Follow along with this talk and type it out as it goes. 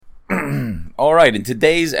All right, in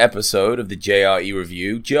today's episode of the JRE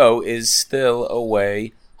Review, Joe is still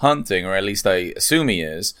away hunting, or at least I assume he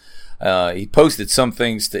is. He posted some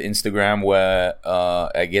things to Instagram where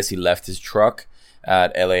I guess he left his truck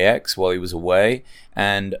at LAX while he was away,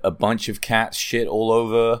 and a bunch of cats shit all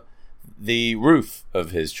over the roof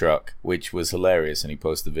of his truck, which was hilarious, and he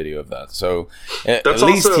posted a video of that. So at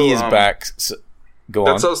least also, he is back. So, go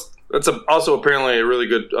on. That's also apparently a really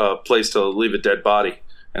good place to leave a dead body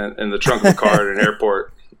in the trunk of a car at an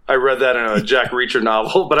airport. I read that in a Jack Reacher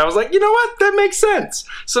novel, but I was like, you know what? That makes sense.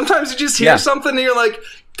 Sometimes you just hear something and you're like,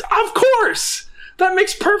 of course! That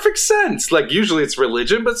makes perfect sense. Like, usually it's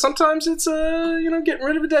religion, but sometimes it's, getting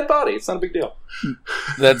rid of a dead body. It's not a big deal.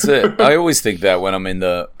 That's it. I always think that when I'm in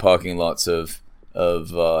the parking lots of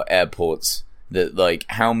airports, that, like,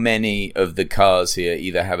 how many of the cars here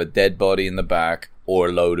either have a dead body in the back or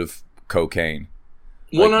a load of cocaine.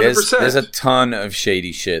 Like, 100%. There's a ton of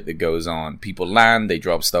shady shit that goes on. People land, they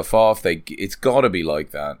drop stuff off. It's got to be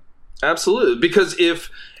like that. Absolutely. Because if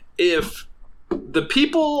the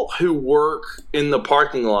people who work in the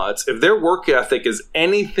parking lots, if their work ethic is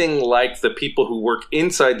anything like the people who work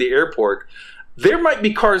inside the airport, there might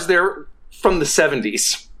be cars there from the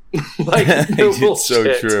 70s. Like, it's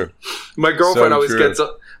so true. My girlfriend always gets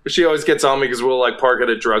on me because we'll like park at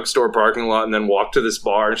a drugstore parking lot and then walk to this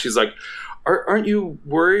bar, and she's like, aren't you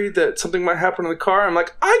worried that something might happen in the car? I'm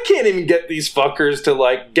like, I can't even get these fuckers to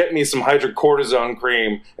like get me some hydrocortisone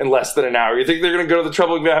cream in less than an hour. You think they're going to go to the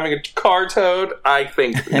trouble of having a car towed? I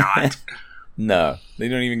think not. No, they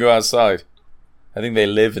don't even go outside. I think they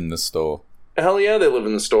live in the store. Hell yeah, they live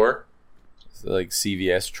in the store. It's like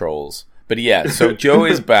CVS trolls. But yeah, so Joe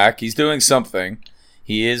is back. He's doing something.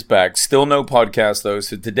 He is back. Still no podcast though.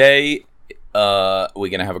 So today we're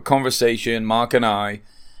going to have a conversation, Mark and I.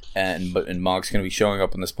 And Mark's going to be showing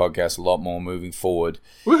up on this podcast a lot more moving forward.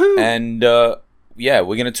 Woohoo! And we're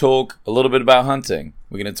going to talk a little bit about hunting.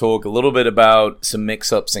 We're going to talk a little bit about some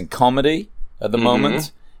mix-ups in comedy at the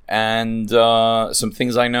moment, and some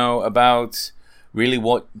things I know about really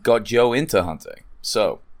what got Joe into hunting.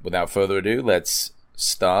 So, without further ado, let's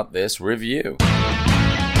start this review.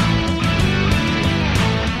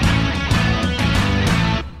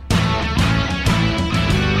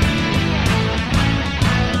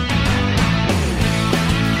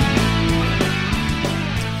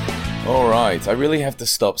 All right, I really have to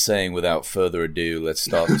stop saying without further ado, let's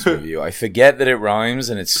start this review. I forget that it rhymes,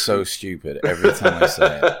 and it's so stupid every time I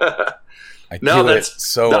say it.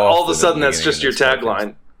 All of a sudden that's just your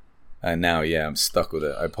tagline. And now, I'm stuck with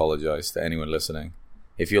it. I apologize to anyone listening.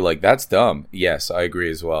 If you're like, that's dumb, yes, I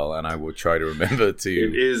agree as well, and I will try to remember to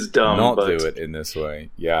it is dumb, not do it in this way.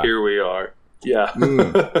 Yeah. Here we are. Yeah.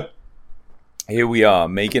 Here we are,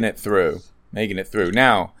 making it through.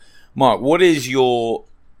 Now, Mark, what is your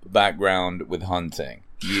background with hunting?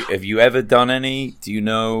 Have you ever done any? Do you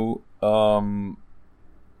know? Tell me.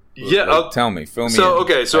 Fill me in.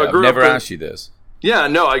 Okay, so I've never asked you this. Yeah,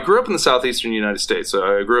 no, I grew up in the southeastern United States.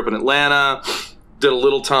 So I grew up in Atlanta, did a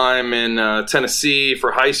little time in Tennessee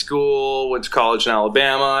for high school, went to college in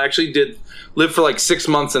Alabama. I actually lived for like 6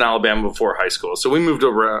 months in Alabama before high school. So we moved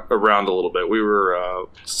around a little bit. We were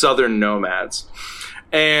southern nomads.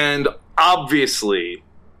 And obviously,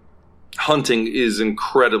 hunting is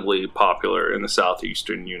incredibly popular in the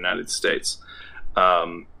southeastern United States.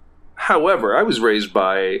 However, I was raised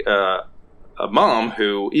by a mom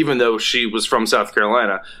who, even though she was from South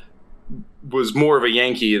Carolina, was more of a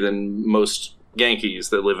Yankee than most Yankees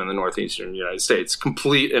that live in the northeastern United States.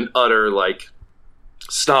 Complete and utter, like,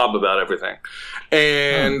 snob about everything.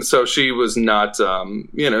 And so she was not,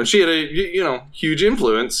 she had a, huge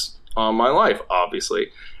influence on my life,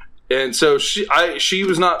 obviously. And so she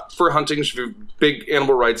was not for hunting. She was a big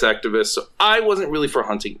animal rights activist. So I wasn't really for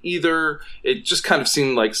hunting either. It just kind of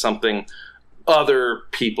seemed like something other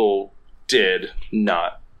people did,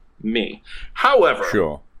 not me. However,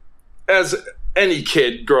 sure, as any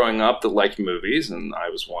kid growing up that liked movies, and I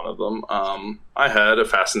was one of them, I had a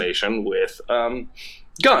fascination with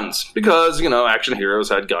guns because, action heroes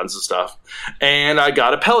had guns and stuff. And I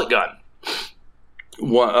got a pellet gun.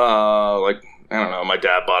 I don't know, my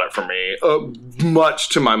dad bought it for me, much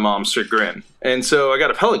to my mom's chagrin. And so I got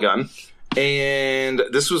a pellet gun, and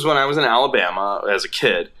this was when I was in Alabama as a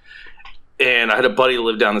kid. And I had a buddy who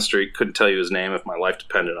lived down the street, couldn't tell you his name if my life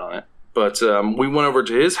depended on it. But we went over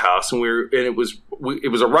to his house, and it was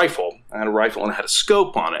a rifle. I had a rifle, and it had a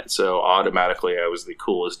scope on it. So automatically, I was the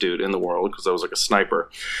coolest dude in the world because I was like a sniper.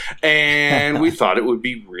 And we thought it would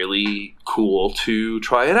be really cool to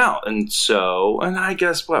try it out. And I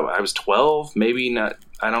guess I was 12, maybe not.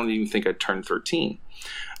 I don't even think I turned 13.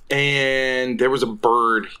 And there was a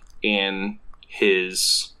bird in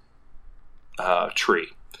his tree,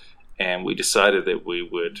 and we decided that we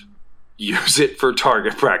would use it for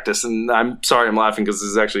target practice. And I'm sorry I'm laughing because this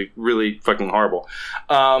is actually really fucking horrible.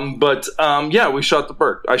 Yeah, we shot the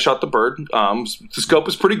bird. I shot the bird. The scope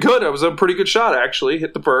was pretty good. It was a pretty good shot, actually.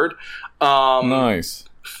 Hit the bird. Nice.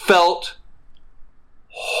 Felt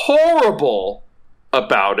horrible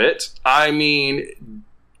about it. I mean,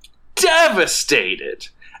 devastated.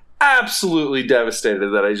 Absolutely devastated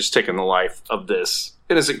that I just taken the life of this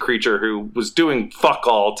innocent creature who was doing fuck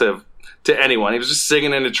all to anyone. He was just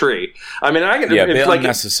singing in a tree. I mean, a bit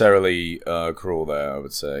unnecessarily cruel there, I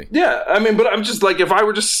would say. Yeah, I mean, but I'm just like, if I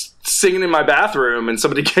were just singing in my bathroom and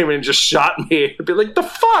somebody came in and just shot me, I'd be like, the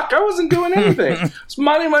fuck? I wasn't doing anything. I was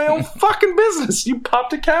minding my own fucking business. You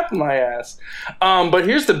popped a cap in my ass. But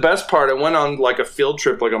here's the best part. I went on like a field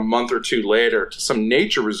trip like a month or two later to some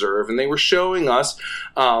nature reserve, and they were showing us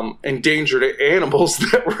endangered animals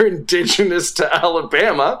that were indigenous to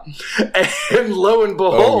Alabama. And lo and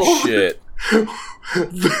behold, oh shit,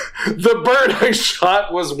 the bird I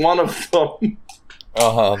shot was one of them.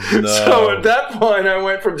 Oh no! So at that point, I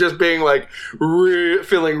went from just being like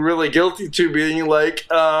feeling really guilty to being like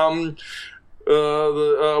the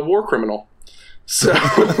war criminal. So,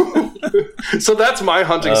 so that's my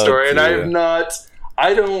hunting story, and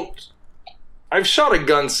I've shot a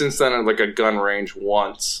gun since then at like a gun range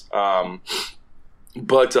once.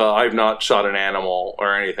 But I've not shot an animal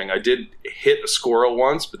or anything. I did hit a squirrel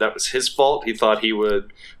once, but that was his fault. He thought he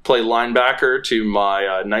would play linebacker to my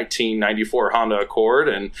 1994 Honda Accord,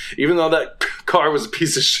 and even though that car was a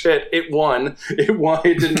piece of shit, it won. It won.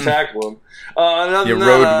 It didn't tackle him.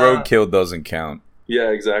 Roadkill doesn't count.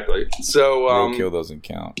 Yeah, exactly. So roadkill doesn't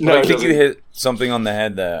count. No, I think you hit something on the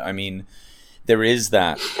head there. I mean, there is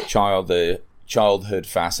that childhood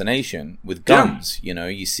fascination with guns. You know,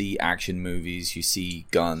 you see action movies, you see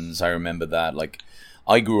guns. I remember that. Like,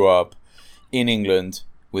 I grew up in England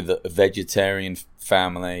with a vegetarian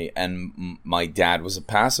family, and my dad was a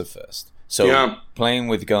pacifist. So playing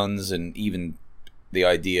with guns and even the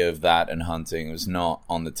idea of that and hunting was not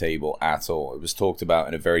on the table at all. It was talked about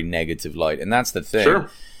in a very negative light, and that's the thing. Sure.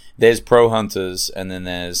 There's pro hunters, and then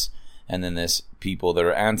there's people that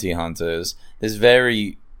are anti hunters. There's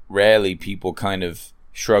very rarely people kind of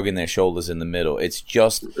shrugging their shoulders in the middle. It's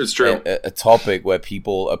true. A topic where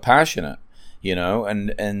people are passionate, you know,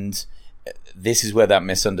 and this is where that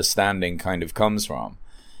misunderstanding kind of comes from.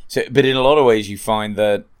 So, but in a lot of ways, you find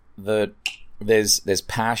that there's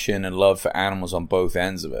passion and love for animals on both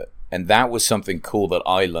ends of it, and that was something cool that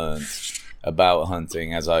I learned about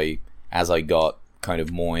hunting as I got kind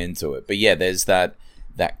of more into it. But yeah, there's that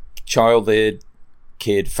childhood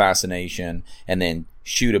kid fascination, and then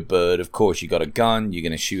shoot a bird. Of course, you got a gun, you're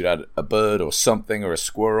going to shoot at a bird or something or a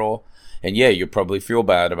squirrel, and yeah, you'll probably feel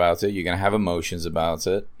bad about it. You're going to have emotions about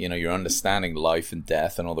it. You know, you're understanding life and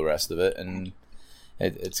death and all the rest of it, and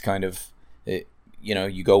it's kind of, you know,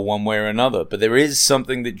 you go one way or another. But there is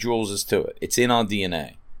something that draws us to it. It's in our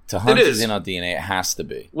DNA. To hunt is in our DNA. It has to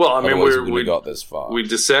be. Well, I mean, we got this far. We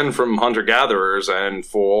descend from hunter-gatherers, and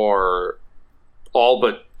for all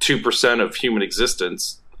but 2% of human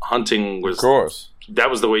existence, hunting was... Of course. That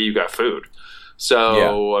was the way you got food. So,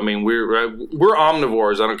 yeah. I mean, we're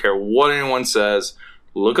omnivores. I don't care what anyone says.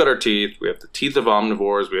 Look at our teeth. We have the teeth of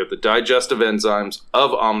omnivores. We have the digestive enzymes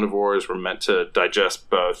of omnivores. We're meant to digest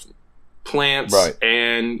both plants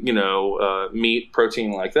and, you know, meat,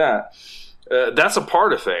 protein like that. That's a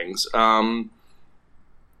part of things. And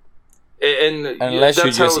unless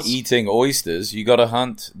you're just eating oysters, you got to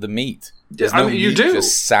hunt the meat. There's no meat you do.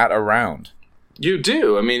 Just sat around. You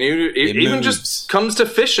do. I mean, it even just comes to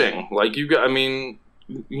fishing. Like you got. I mean,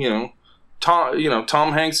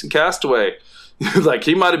 Tom Hanks in Castaway. Like,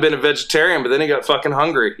 he might have been a vegetarian, but then he got fucking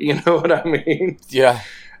hungry. You know what I mean? Yeah.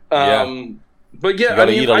 But yeah, you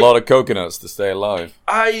gotta eat a lot of coconuts to stay alive.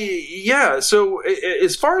 So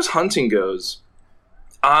as far as hunting goes,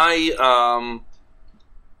 I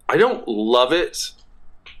don't love it,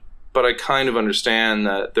 but I kind of understand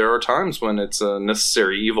that there are times when it's a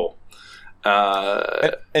necessary evil.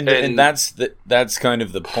 And that's kind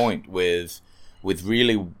of the point with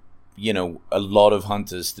really, you know, a lot of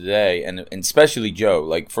hunters today, and especially Joe.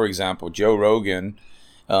 Like, for example, Joe Rogan,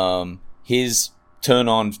 his turn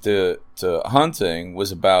on to hunting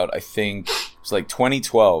was about, I think it was like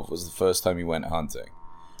 2012 was the first time he went hunting.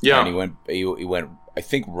 Yeah, and he went I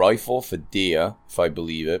think rifle for deer, if I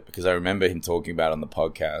believe it, because I remember him talking about it on the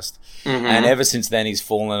podcast. Mm-hmm. And ever since then, he's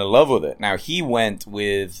fallen in love with it. Now, he went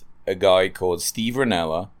with a guy called Steve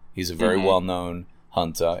Rinella. He's a very well-known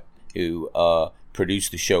hunter who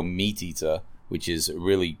produced the show Meat Eater, which is a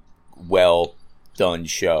really well done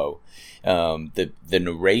show. The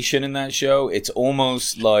narration in that show, it's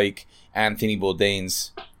almost like Anthony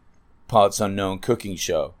Bourdain's Parts Unknown cooking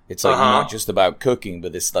show. It's like not just about cooking,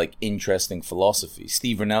 but this like interesting philosophy.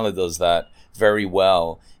 Steve Rinella does that very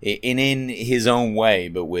well in his own way,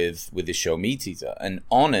 but with the show Meat Eater. And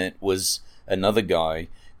on it was another guy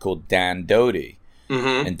called Dan Doty.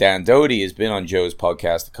 And Dan Doty has been on Joe's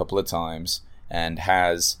podcast a couple of times and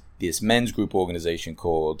has this men's group organization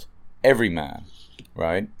called Everyman,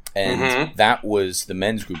 right? And that was the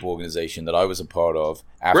men's group organization that I was a part of.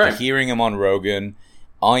 After hearing him on Rogan,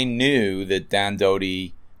 I knew that Dan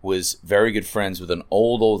Doty was very good friends with an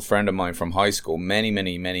old friend of mine from high school many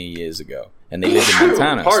years ago. And they lived in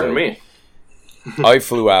Montana. Pardon me. I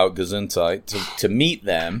flew out Gesundheit to meet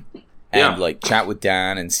them and like chat with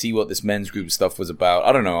Dan and see what this men's group stuff was about.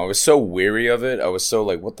 I don't know. I was so weary of it. I was so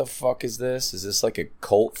like, what the fuck is this? Is this like a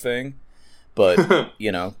cult thing? But,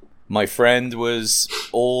 you know, my friend was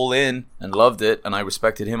all in and loved it, and I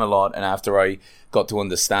respected him a lot. And after I got to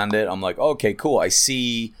understand it, I'm like, okay, cool. I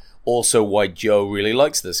see also why Joe really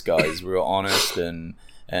likes this guy. He's real honest and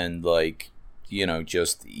like, you know,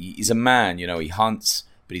 just he's a man, you know, he hunts,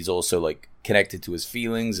 but he's also like connected to his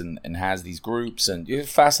feelings and has these groups, and he's a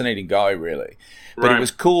fascinating guy, really. But it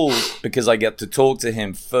was cool because I get to talk to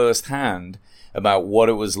him firsthand about what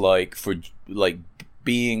it was like for like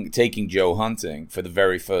taking Joe hunting for the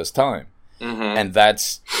very first time. And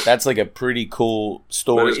that's like a pretty cool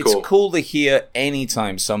story. It's cool to hear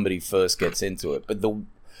anytime somebody first gets into it.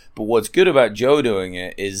 But what's good about Joe doing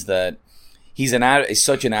it is that he's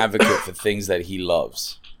such an advocate for things that he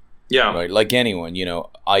loves. Yeah. Right. Like anyone, you know,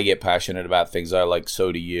 I get passionate about things I like,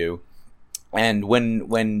 so do you. And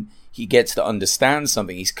when he gets to understand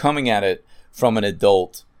something, he's coming at it from an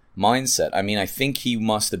adult mindset. I mean, I think he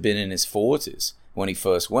must have been in his 40s when he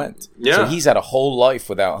first went. Yeah. So he's had a whole life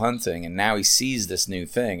without hunting, and now he sees this new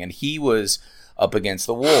thing. And he was up against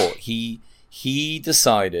the wall. He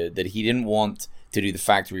decided that he didn't want to do the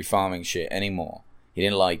factory farming shit anymore. He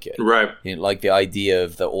didn't like it. Right. He didn't like the idea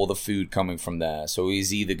of all the food coming from there. So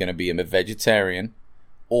he's either going to be a vegetarian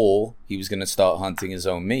or he was going to start hunting his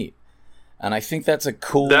own meat. And I think that's a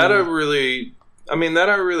cool... That I really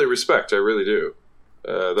respect. I really do.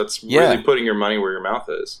 That's really putting your money where your mouth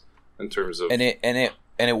is in terms of... And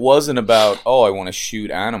it wasn't about, I want to shoot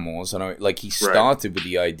animals. And he started with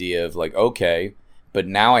the idea of like, okay, but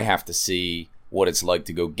now I have to see what it's like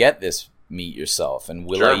to go get this meat yourself. And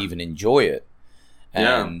will I even enjoy it?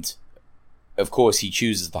 And of course, he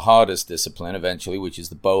chooses the hardest discipline eventually, which is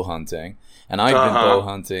the bow hunting. And I've been bow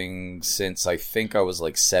hunting since I think I was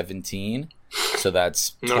like 17. So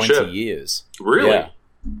that's 20 years. Really? Yeah.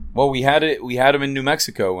 Well, we had him in New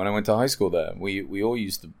Mexico when I went to high school there. We all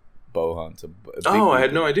used to bow hunt. I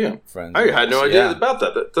had no idea. Friends. I had no idea about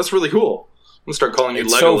that. That's really cool. I'm gonna start calling you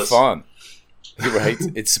Legolas. It's so fun. Right?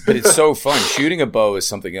 It's so fun. Shooting a bow is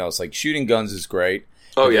something else. Like shooting guns is great.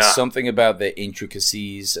 There's something about the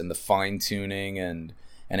intricacies and the fine tuning and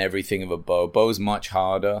everything of a bow. Bow's much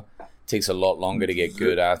harder. It takes a lot longer to get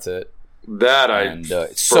good at it. That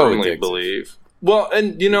it's firmly believe. Well,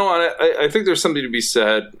 and you know, I think there's something to be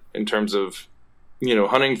said in terms of, you know,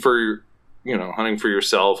 hunting for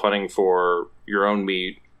yourself, hunting for your own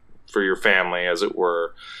meat, for your family, as it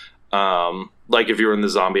were. Like if you're in the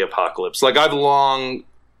zombie apocalypse, like I've long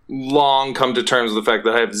come to terms with the fact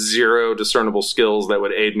that I have zero discernible skills that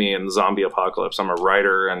would aid me in the zombie apocalypse. I'm a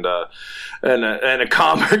writer and a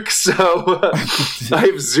comic, so I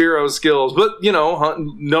have zero skills. But you know,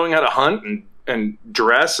 knowing how to hunt and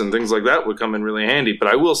dress and things like that would come in really handy. But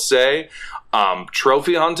I will say,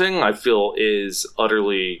 trophy hunting I feel is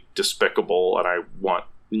utterly despicable, and I want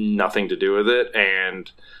nothing to do with it. And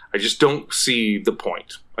I just don't see the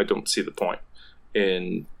point. I don't see the point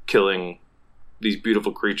in killing these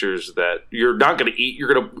beautiful creatures that you're not going to eat.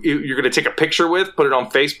 You're going to take a picture with, put it on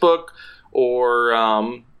Facebook, or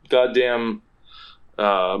mount it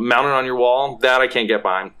on your wall. That I can't get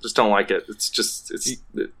behind. Just don't like it. It's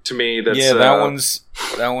to me that's that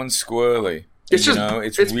one's squirrely. It's just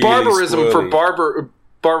it's really barbarism squirrely. For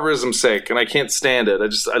barbarism's sake, and I can't stand it.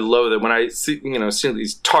 I loathe it when I see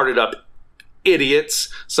these tarted up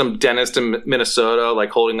idiots, some dentist in Minnesota, like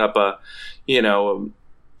holding up a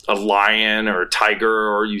lion or a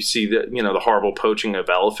tiger, or you see the horrible poaching of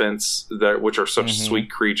elephants which are such sweet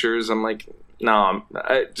creatures. I'm like, no.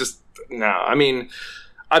 I mean,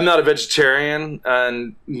 I'm not a vegetarian,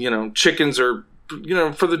 and chickens are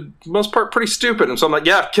for the most part pretty stupid, and so I'm like,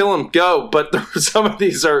 yeah, kill them, go. But some of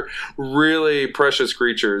these are really precious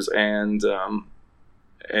creatures, and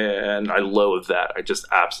I loathe that. I just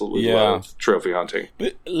absolutely loathe trophy hunting.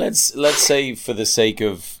 But let's say, for the sake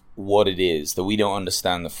of what it is, that we don't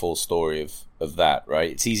understand the full story of that,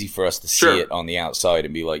 right? It's easy for us to see it on the outside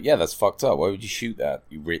and be like, yeah, that's fucked up. Why would you shoot that,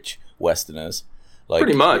 you rich Westerners? Like,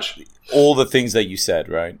 pretty much. All the things that you said,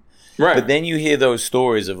 right? Right. But then you hear those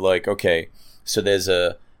stories of like, okay, so there's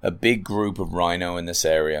a big group of rhino in this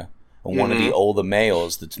area, and one of the older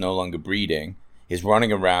males that's no longer breeding is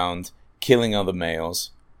running around killing other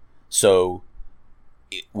males. So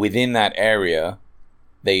within that area,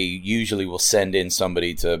 they usually will send in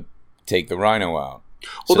somebody to take the rhino out.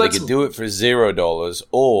 So they could do it for $0,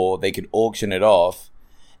 or they could auction it off,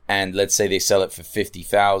 and let's say they sell it for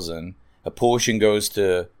 $50,000. A portion goes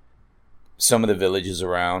to some of the villages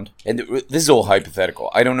around, and this is all hypothetical.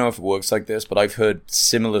 I don't know if it works like this, but I've heard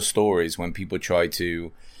similar stories when people try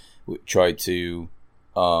to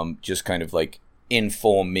just kind of like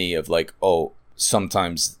inform me of like, oh,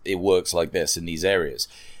 sometimes it works like this in these areas.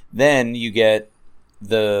 Then you get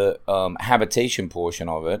the habitation portion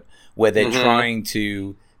of it, where they're trying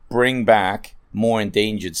to bring back more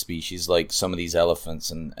endangered species like some of these elephants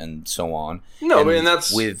and so on. No, and and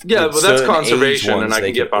that's but that's conservation, ones, and I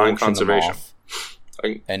can get behind conservation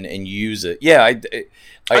and use it. Yeah,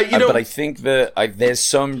 but I think that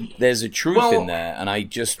there's a truth in there, and I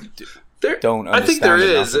just don't understand. I think there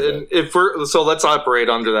is, and so let's operate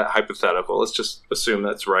under that hypothetical. Let's just assume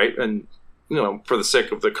that's right, and for the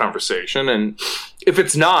sake of the conversation. And if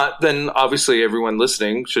it's not, then obviously everyone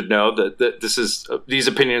listening should know that these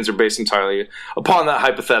opinions are based entirely upon that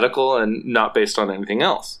hypothetical and not based on anything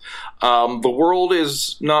else. The world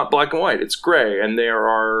is not black and white; it's gray, and there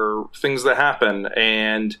are things that happen.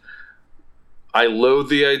 And I loathe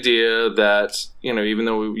the idea that, even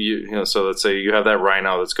though so let's say you have that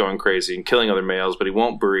rhino that's going crazy and killing other males, but he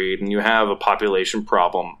won't breed, and you have a population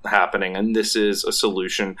problem happening, and this is a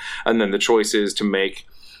solution, and then the choice is to make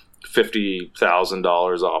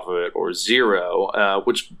 $50,000 off of it or zero,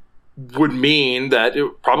 which would mean that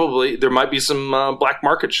there might be some black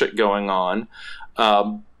market shit going on.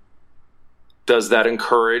 Does that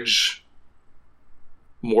encourage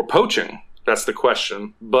more poaching? That's the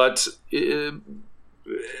question. But I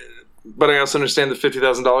also understand that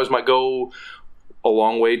 $50,000 might go a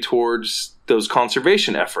long way towards those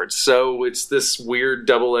conservation efforts. So it's this weird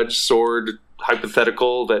double-edged sword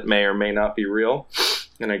hypothetical that may or may not be real.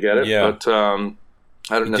 And I get it. Yeah. But I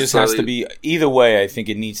don't necessarily... It just has to be... Either way, I think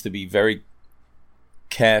it needs to be very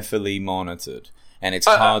carefully monitored. And it's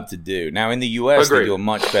hard to do. Now, in the US, they do a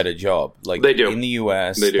much better job. Like, they do. In the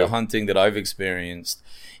US, the hunting that I've experienced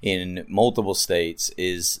in multiple states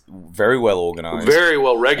is very well organized. Very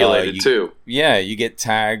well regulated, too. Yeah, you get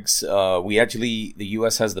tags. The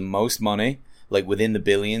US has the most money, like within the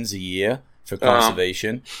billions a year for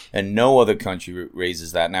conservation, and no other country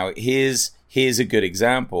raises that. Now, here's a good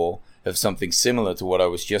example of something similar to what I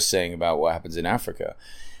was just saying about what happens in Africa.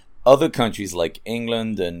 Other countries like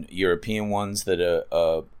England and European ones that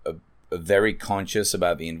are very conscious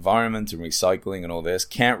about the environment and recycling and all this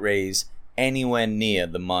can't raise anywhere near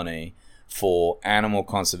the money for animal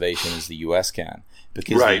conservation as the US can,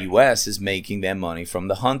 because the US is making their money from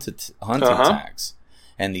the hunting tax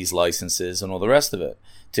and these licenses and all the rest of it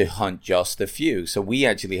to hunt just a few. So we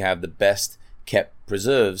actually have the best kept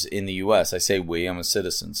preserves in the US. I say we, I'm a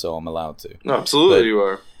citizen, so I'm allowed to. No, absolutely, you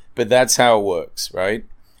are. But that's how it works, right?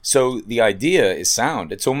 So the idea is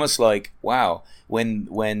sound. It's almost like, wow, when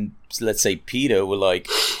let's say PETA were like,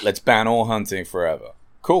 let's ban all hunting forever.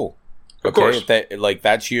 Cool. Of course.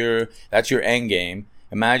 That's your end game.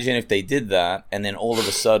 Imagine if they did that, and then all of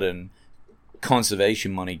a sudden,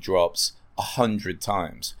 conservation money drops 100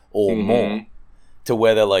 times or more, to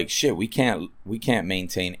where they're like, shit, we can't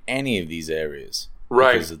maintain any of these areas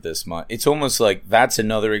because of this money. It's almost like that's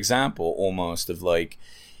another example, almost of like,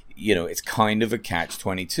 it's kind of a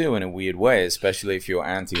catch-22 in a weird way, especially if you're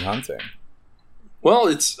anti-hunting. Well,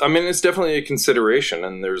 it's definitely a consideration,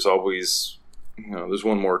 and there's always.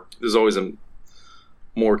 There's always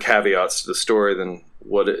more caveats to the story than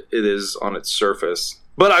what it is on its surface.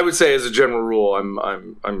 But I would say, as a general rule,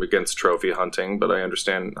 I'm against trophy hunting, but I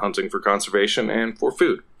understand hunting for conservation and for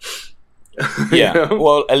food. Yeah,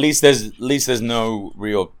 well, at least there's no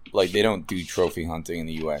real, like, they don't do trophy hunting in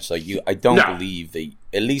the U.S. Like, I don't believe they,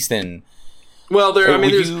 at least in. Well,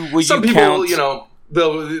 there's some people,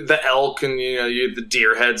 the elk and the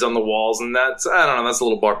deer heads on the walls, and that's a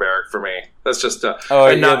little barbaric for me. That's just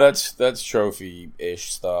that's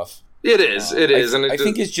trophy-ish stuff. It is, and I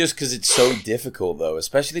think it's just because it's so difficult, though,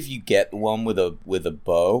 especially if you get one with a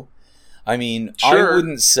bow. I mean, sure. I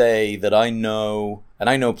wouldn't say that I know, and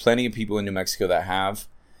I know plenty of people in New Mexico that have,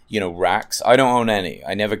 racks. I don't own any.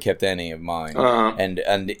 I never kept any of mine, and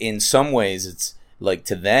in some ways, it's like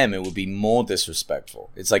to them it would be more disrespectful.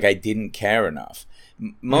 It's like I didn't care enough.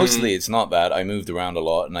 Mostly it's not that. I moved around a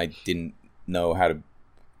lot and I didn't know how to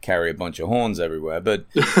carry a bunch of horns everywhere, but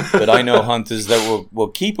I know hunters that will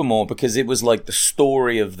keep them all because it was like the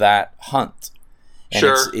story of that hunt. And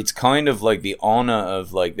Sure. it's kind of like the honor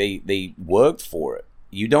of like they worked for it.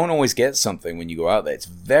 You don't always get something when you go out there. It's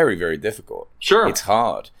very, very difficult. Sure. It's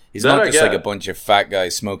hard. It's That not I just like get. a bunch of fat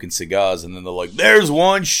guys smoking cigars and then they're like, "There's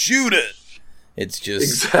one, shoot it." It's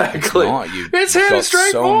just Exactly. It's not. You've It's headed got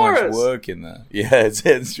straight so for much us. work in there. Yeah, it's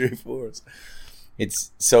heading straight for us.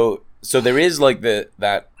 It's so there is like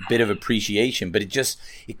that bit of appreciation, but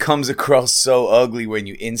it comes across so ugly when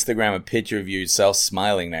you Instagram a picture of yourself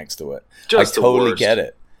smiling next to it. Just I the totally worst. get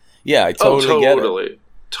it. Yeah, I totally get it.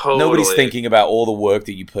 Totally. Nobody's thinking about all the work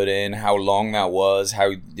that you put in, how long that was,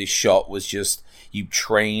 how the shot was just you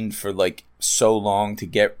trained for like so long to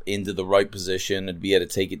get into the right position and be able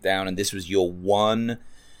to take it down, and this was your one,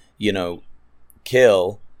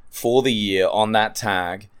 kill for the year on that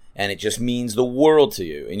tag, and it just means the world to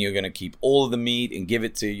you, and you're going to keep all of the meat and give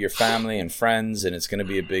it to your family and friends, and it's going to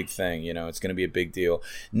be a big thing, it's going to be a big deal.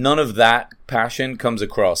 None of that passion comes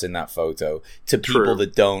across in that photo to people True.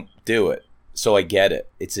 that don't do it. So I get it.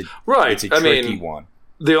 It's a Right. It's a tricky one.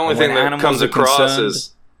 The only And thing when that animals comes are across concerned-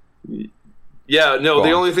 is, the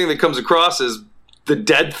on. only thing that comes across is the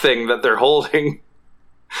dead thing that they're holding.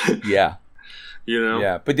 Yeah,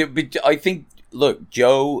 yeah. But I think, look,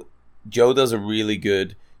 Joe does a really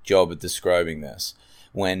good job at describing this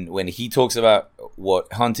when he talks about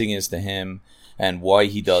what hunting is to him and why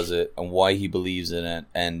he does it and why he believes in it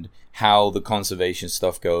and how the conservation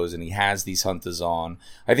stuff goes, and he has these hunters on.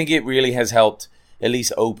 I think it really has helped at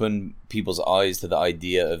least open people's eyes to the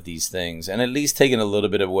idea of these things, and at least taken a little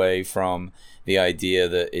bit away from the idea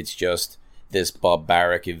that it's just this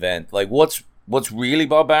barbaric event. Like what's really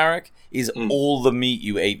barbaric is all the meat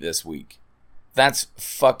you ate this week. That's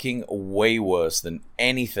fucking way worse than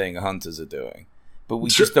anything hunters are doing. But we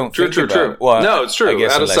just don't think about it. Well, no, it's true. I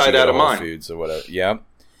guess Out of unless you sight, go out to of Whole mind. Foods or whatever. Yeah.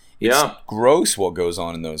 It's gross what goes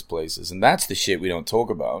on in those places, and that's the shit we don't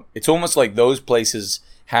talk about. It's almost like those places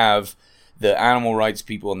have the animal rights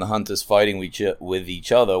people and the hunters fighting with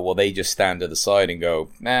each other while they just stand to the side and go,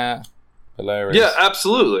 nah, hilarious. Yeah,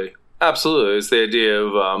 absolutely. Absolutely. It's the idea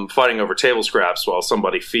of fighting over table scraps while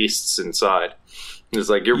somebody feasts inside. It's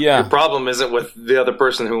like your problem isn't with the other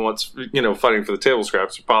person who wants, fighting for the table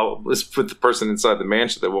scraps. Your problem is with the person inside the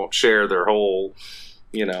mansion that won't share their whole,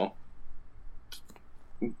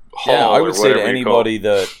 hall. Yeah, I or would say to whatever you anybody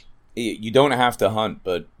that you don't have to hunt,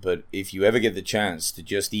 but if you ever get the chance to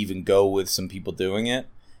just even go with some people doing it,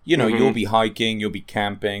 you'll be hiking, you'll be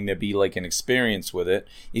camping, there'll be like an experience with it.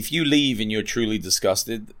 If you leave and you're truly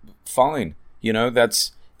disgusted, fine.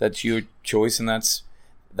 That's your choice, and that's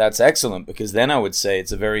excellent, because then I would say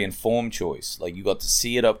it's a very informed choice. Like you got to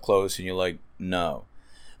see it up close and you're like, no.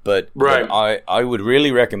 But I would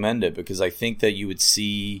really recommend it, because I think that you would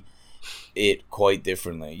see it quite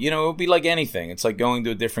differently. It would be like anything. It's like going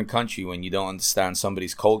to a different country when you don't understand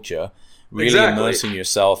somebody's culture. Really immersing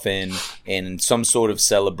yourself in some sort of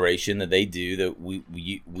celebration that they do that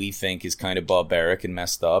we think is kind of barbaric and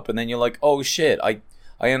messed up, and then you're like, oh shit, I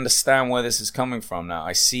understand where this is coming from now.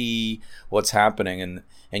 I see what's happening,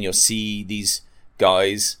 and you'll see these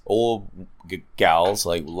guys or gals,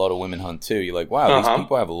 like a lot of women hunt too. You're like, wow, these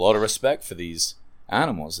people have a lot of respect for these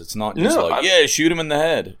animals. It's not just shoot them in the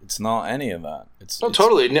head. It's not any of that. It's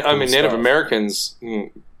totally. I mean, Native stuff. Americans,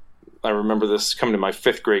 I remember this coming to my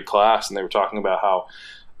 5th grade class, and they were talking about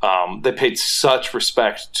how they paid such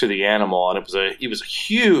respect to the animal, and it was a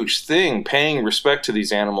huge thing, paying respect to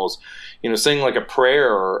these animals, saying like a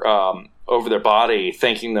prayer over their body,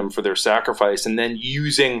 thanking them for their sacrifice, and then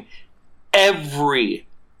using every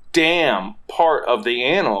damn part of the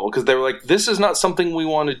animal, because they were like, this is not something we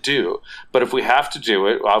want to do, but if we have to do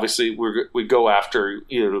it, obviously we go after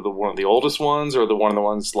either one of the oldest ones or one of the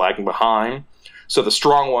ones lagging behind. So the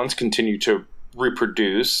strong ones continue to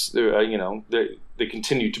reproduce. They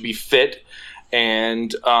continue to be fit,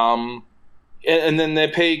 and then they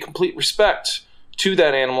pay complete respect to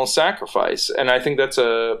that animal sacrifice. And I think that's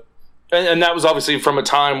and that was obviously from a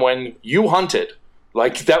time when you hunted.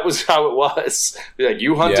 Like that was how it was. Like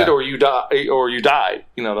you hunted or you died.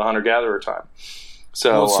 The hunter-gatherer time.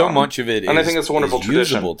 So so much of it, and I think it's a wonderful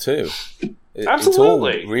tradition. Usable too.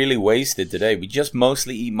 Absolutely, it's all really wasted today. We just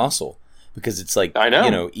mostly eat muscle because it's like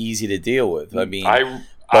easy to deal with. I mean, I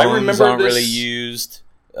bones remember aren't this. really used.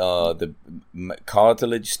 The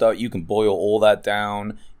cartilage stuff, you can boil all that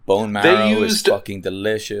down. Bone marrow is fucking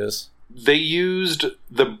delicious. They used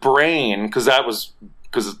the brain because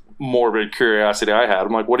morbid curiosity I had.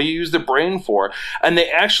 I'm like, what do you use the brain for? And they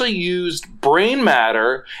actually used brain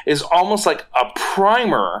matter is almost like a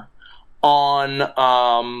primer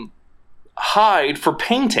on hide for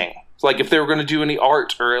painting. Like if they were going to do any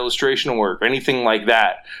art or illustration work or anything like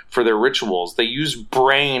that for their rituals, they use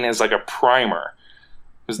brain as like a primer.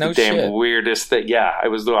 It was the damn weirdest thing. Yeah,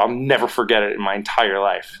 I'll never forget it in my entire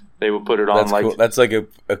life. They would put it on. That's like cool. That's like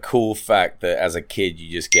a cool fact that as a kid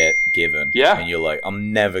you just get given. Yeah, and you're like,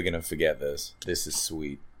 I'm never gonna forget this. This is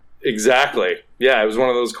sweet. Exactly. Yeah, it was one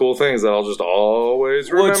of those cool things that I'll just always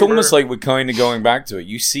remember. Well, it's almost like we're kind of going back to it.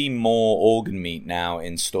 You see more organ meat now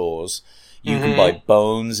in stores. You can buy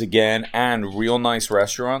bones again, and real nice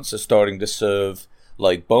restaurants are starting to serve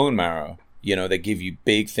like bone marrow. You know, they give you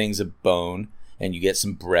big things of bone, and you get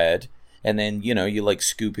some bread, and then, you know, you're like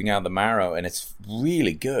scooping out the marrow, and it's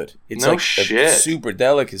really good. It's like a super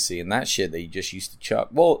delicacy, and that shit that you just used to chuck.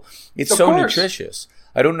 Well, it's so nutritious.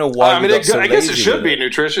 I don't know why. I guess it should be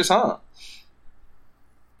nutritious, huh?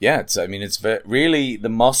 Yeah, it's really, the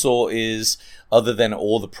muscle is, other than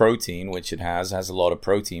all the protein, which it has a lot of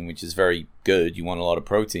protein, which is very good. You want a lot of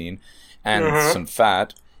protein and some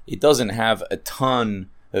fat. It doesn't have a ton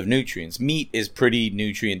of nutrients. Meat is pretty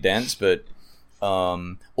nutrient dense, but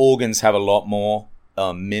organs have a lot more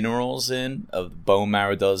minerals in. Bone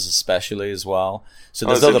marrow does especially as well. So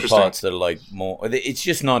there's other parts that are like more. It's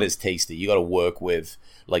just not as tasty. You got to work with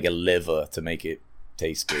like a liver to make it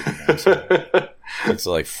taste good. You know? So it's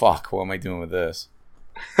like, fuck, what am I doing with this?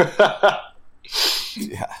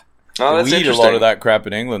 Yeah. Oh, we eat a lot of that crap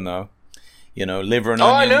in England, though. You know, liver and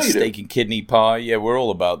onions, steak and kidney pie. Yeah, we're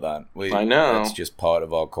all about that. I know. That's just part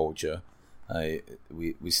of our culture.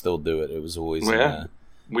 We still do it. It was always...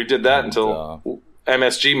 we did that until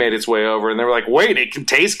MSG made its way over, and they were like, wait, it can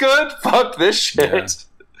taste good? Fuck this shit.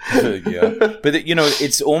 Yeah. But, you know,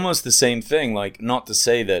 it's almost the same thing. Like, not to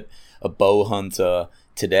say that a bow hunter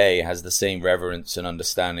today has the same reverence and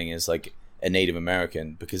understanding as, like, a Native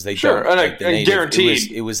American, because they don't. And I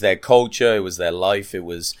guaranteed. It was their culture, it was their life, it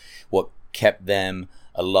was what kept them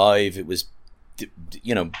alive. It was,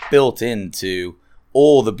 you know, built into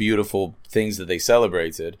all the beautiful things that they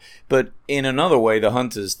celebrated. But in another way, the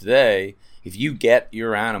hunters today, if you get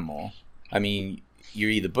your animal, I mean, you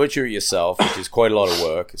either butcher it yourself, which is quite a lot of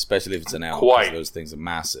work, especially if it's an elk, because those things are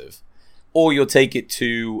massive, or you'll take it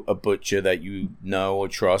to a butcher that you know or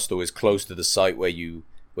trust or is close to the site where you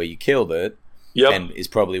killed it, and is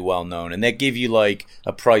probably well known, and they give you like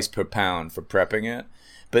a price per pound for prepping it,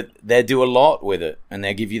 but they do a lot with it, and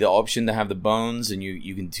they give you the option to have the bones, and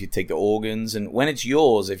you can take the organs, and when it's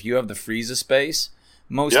yours, if you have the freezer space,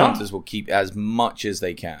 most hunters will keep as much as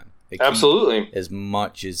they can. Absolutely, as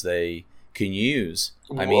much as they can use.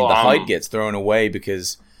 I mean, the hide gets thrown away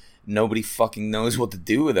because nobody fucking knows what to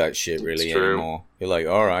do with that shit really anymore. You're like,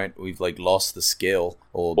 all right, we've like lost the skill.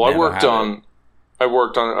 Or I work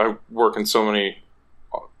in so many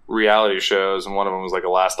reality shows, and one of them was like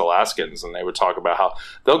Last Alaskans, and they would talk about how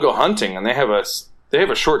they'll go hunting and they have a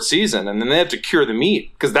short season, and then they have to cure the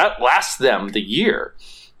meat because that lasts them the year.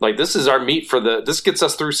 Like, this is our meat this gets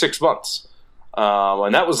us through 6 months,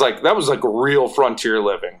 and that was like real frontier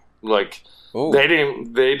living. Like, they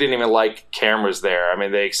didn't even like cameras there. I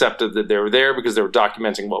mean, they accepted that they were there because they were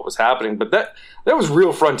documenting what was happening, but that was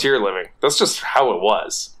real frontier living. That's just how it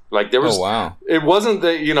was. Like, there was, it wasn't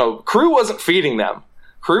that, you know, crew wasn't feeding them.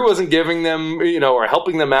 Crew wasn't giving them, you know, or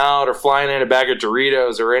helping them out or flying in a bag of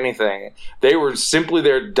Doritos or anything. They were simply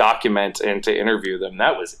there to document and to interview them.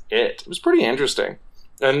 That was it. It was pretty interesting.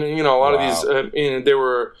 And, you know, a lot of these,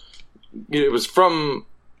 it was from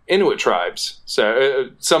Inuit tribes.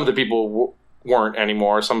 So some of the people weren't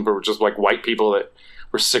anymore. Some were just like white people that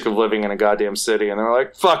were sick of living in a goddamn city. And they were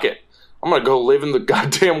like, fuck it, I'm going to go live in the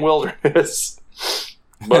goddamn wilderness.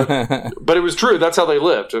 But it was true. That's how they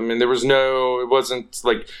lived. I mean, it wasn't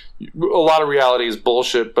like, a lot of reality is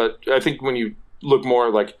bullshit, but I think when you look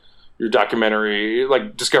more like your documentary,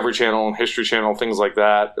 like Discovery Channel and History Channel, things like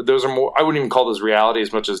that, those are more, I wouldn't even call those reality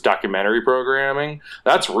as much as documentary programming.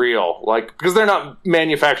 That's real. Like, because they're not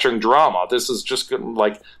manufacturing drama. This is just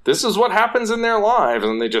like, this is what happens in their lives,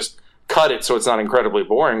 and they just cut it so it's not incredibly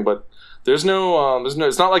boring. But there's no,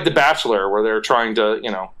 it's not like The Bachelor where they're trying to,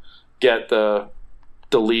 you know, get the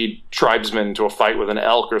lead tribesman into a fight with an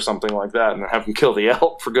elk or something like that and have him kill the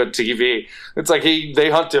elk for good TV. It's like they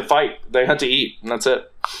hunt to fight. They hunt to eat, and that's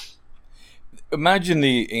it. Imagine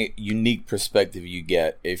the unique perspective you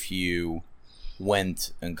get if you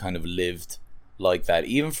went and kind of lived like that,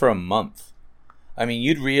 even for a month. I mean,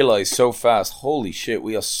 you'd realize so fast, holy shit,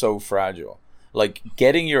 we are so fragile. Like,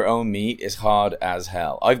 getting your own meat is hard as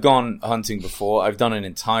hell. I've gone hunting before. I've done an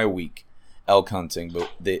entire week. elk hunting,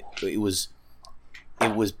 but it was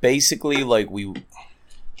basically like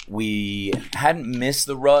we hadn't missed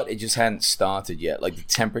the rut, it just hadn't started yet. Like the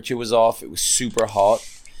temperature was off, it was super hot.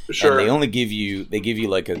 Sure. And they give you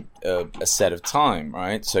like a set of time,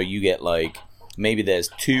 right? So you get like, maybe there's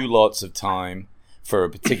 2 lots of time for a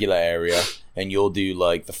particular area, and you'll do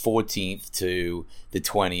like the 14th to the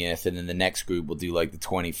 20th, and then the next group will do like the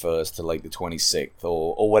 21st to like the 26th,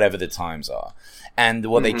 or whatever the times are. And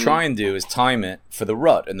what they try and do is time it for the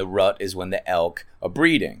rut, and the rut is when the elk are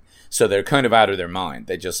breeding. So they're kind of out of their mind.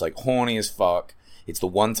 They're just like horny as fuck. It's the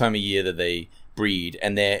one time a year that they breed,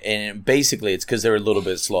 and basically it's because they're a little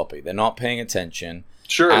bit sloppy. They're not paying attention.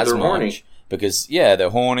 Sure, as they're much. horny. Because, they're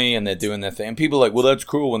horny and they're doing their thing. And people are like, well, that's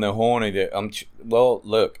cruel when they're horny. Well,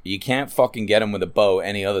 look, you can't fucking get them with a bow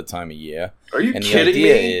any other time of year. Are you and kidding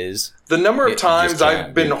the idea me? Is, the number of times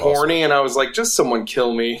I've been horny and I was like, just someone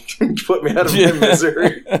kill me. Put me out of my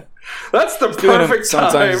misery. That's the perfect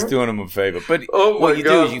time. Sometimes it's doing them a favor. But what you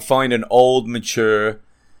do is you find an old, mature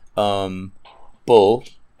bull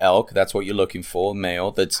elk, that's what you're looking for, male,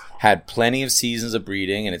 that's had plenty of seasons of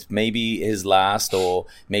breeding, and it's maybe his last, or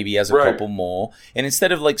maybe he has a couple more. And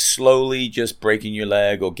instead of like slowly just breaking your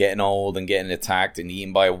leg or getting old and getting attacked and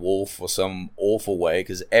eaten by a wolf or some awful way,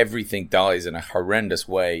 because everything dies in a horrendous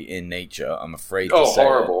way in nature, I'm afraid to say. Oh,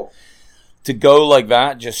 horrible. To go like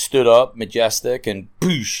that, just stood up, majestic, and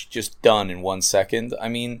boosh, just done in 1 second. I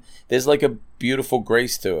mean, there's like a beautiful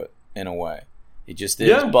grace to it, in a way. It just is.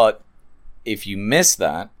 Yeah. But if you miss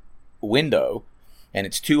that window and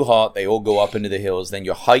it's too hot, they all go up into the hills, then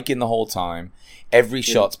you're hiking the whole time. Every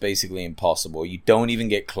shot's basically impossible. You don't even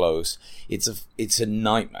get close. It's a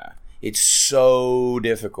nightmare. It's so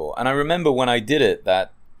difficult. And I remember when I did it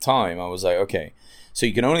that time, I was like, okay, so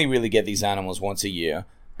you can only really get these animals once a year.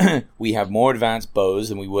 We have more advanced bows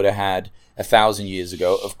than we would have had 1,000 years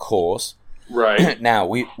ago, of course. Right.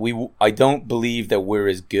 Now, I don't believe that we're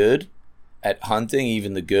as good at hunting,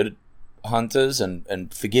 even the good hunters,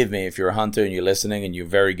 and forgive me if you're a hunter and you're listening and you're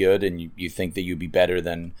very good and you think that you'd be better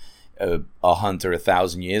than a hunter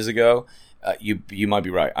 1,000 years ago. You might be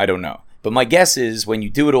right. I don't know. But my guess is when you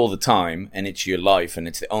do it all the time and it's your life and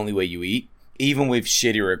it's the only way you eat, even with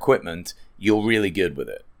shittier equipment, you're really good with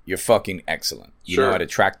it. You're fucking excellent. You know how to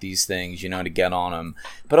track these things. You know how to get on them.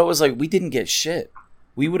 But I was like, we didn't get shit.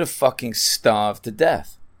 We would have fucking starved to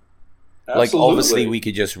death. Absolutely. Like, obviously, we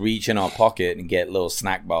could just reach in our pocket and get little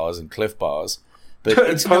snack bars and Cliff Bars. But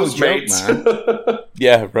it's no joke, man.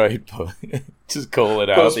 Yeah, right. Just call it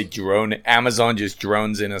out. Amazon just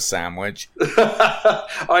drones in a sandwich.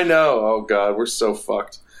 I know. Oh, God. We're so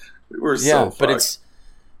fucked. We're so fucked.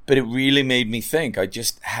 But it really made me think. I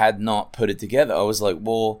just had not put it together. I was like,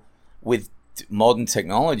 well, with modern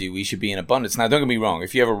technology, we should be in abundance. Now, don't get me wrong.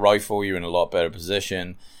 If you have a rifle, you're in a lot better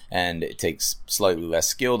position, and it takes slightly less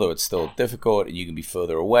skill, though it's still difficult, and you can be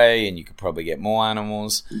further away, and you could probably get more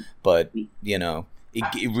animals. But, you know,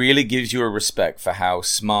 it really gives you a respect for how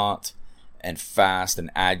smart and fast and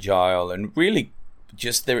agile and really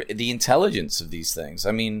just the intelligence of these things.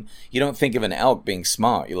 I mean, you don't think of an elk being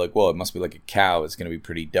smart. You're like, well, it must be like a cow. It's going to be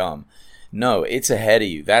pretty dumb. No, it's ahead of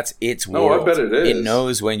you. That's its world. Oh, I bet it is. It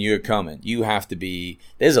knows when you're coming. You have to be...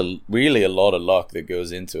 There's really a lot of luck that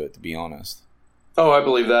goes into it, to be honest. Oh, I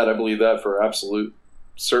believe that. I believe that for absolute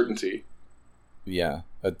certainty. Yeah,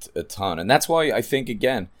 a ton. And that's why I think,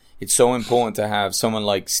 again, it's so important to have someone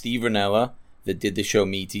like Steve Rinella that did the show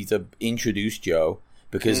Meat Eater introduce Joe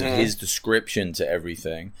because of his description to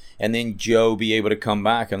everything. And then Joe be able to come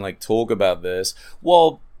back and like talk about this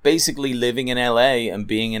while basically living in LA and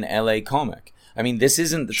being an LA comic. I mean, this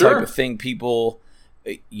isn't the type of thing people,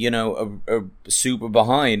 you know, are super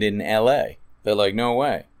behind in LA. They're like, no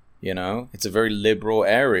way. You know, it's a very liberal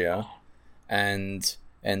area, and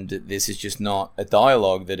this is just not a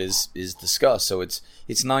dialogue that is discussed. So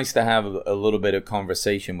it's nice to have a little bit of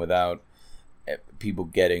conversation without people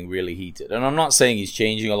getting really heated. And I'm not saying he's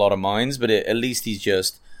changing a lot of minds, but at least he's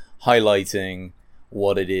just highlighting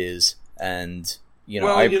what it is. And, you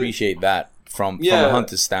know, I appreciate that from a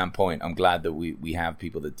hunter's standpoint. I'm glad that we have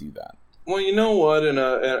people that do that. Well, you know what? In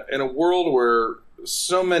a world where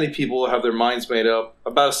so many people have their minds made up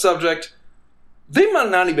about a subject they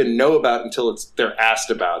might not even know about until they're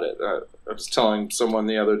asked about it. I was telling someone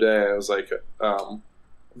the other day, I was like,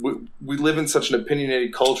 we live in such an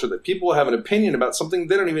opinionated culture that people have an opinion about something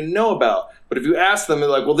they don't even know about. But if you ask them, they're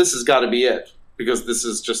like, well, this has got to be it because this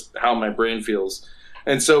is just how my brain feels.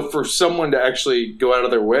 And so for someone to actually go out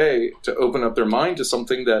of their way to open up their mind to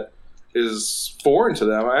something that is foreign to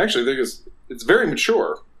them, I actually think it's very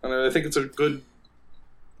mature. And I think it's a good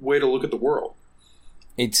way to look at the world.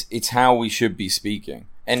 It's how we should be speaking.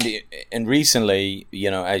 and recently,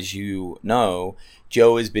 as you know,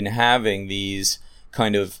 Joe has been having these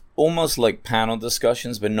kind of almost like panel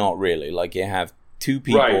discussions, but not really. Like you have two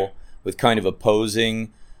people with kind of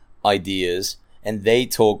opposing ideas, and they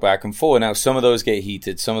talk back and forth. Now, some of those get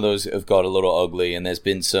heated, some of those have got a little ugly, and there's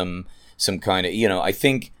been some kind of, I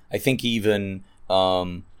think even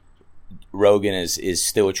Rogan is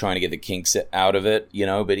still trying to get the kinks out of it,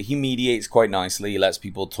 but he mediates quite nicely. He lets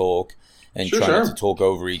people talk and try not to talk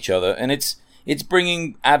over each other, and it's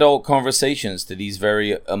bringing adult conversations to these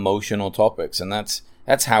very emotional topics, and that's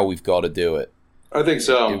how we've got to do it. I think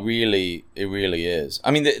so. It really is.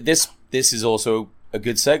 I mean, this is also a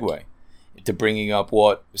good segue to bringing up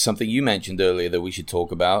something you mentioned earlier that we should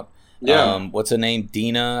talk about. Yeah. What's her name?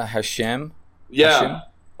 Dina Hashem? Yeah. Hashem?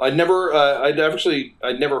 I'd never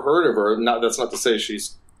heard of her. That's not to say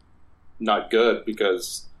she's not good,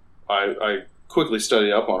 because I quickly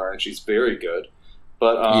studied up on her and she's very good.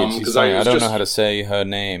 But she's funny. I don't know how to say her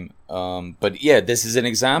name. But yeah, this is an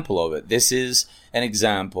example of it. This is an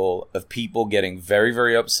example of people getting very,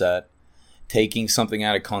 very upset, taking something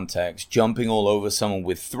out of context, jumping all over someone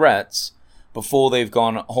with threats before they've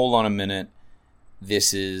gone, hold on a minute,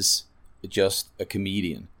 this is just a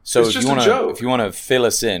comedian. So if you want to fill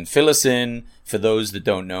us in for those that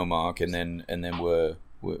don't know, Mark, and then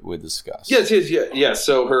we'll discuss. Yes.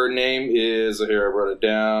 So her name is, here I wrote it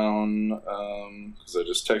down because I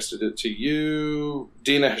just texted it to you.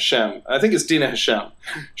 Dina Hashem. I think it's Dina Hashem.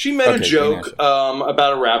 She made a joke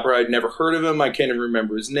about a rapper. I'd never heard of him. I can't even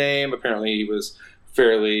remember his name. Apparently, he was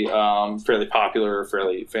fairly popular,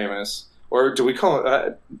 fairly famous. Or do we call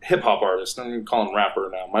it hip hop artist? I don't even call him rapper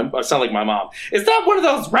now. I sound like my mom. Is that one of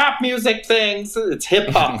those rap music things? It's hip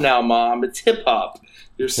hop now, Mom. It's hip hop.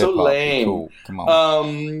 You're so lame. Cool. Come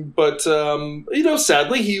on. But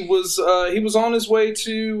sadly, he was on his way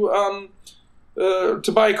to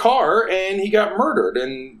buy a car, and he got murdered.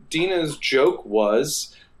 And Dina's joke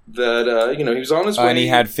was that he was on his way, and he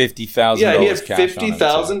had $50,000. Yeah, he had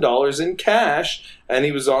 $50,000 in cash, and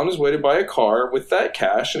he was on his way to buy a car with that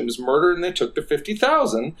cash, and he was murdered, and they took the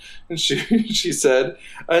 $50,000. And she said,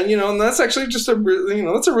 and that's actually just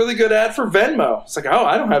that's a really good ad for Venmo. It's like, oh,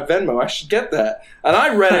 I don't have Venmo, I should get that. And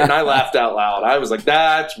I read it and I laughed out loud. I was like,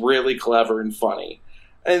 that's really clever and funny.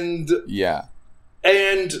 And yeah,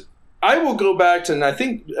 and I will go back to,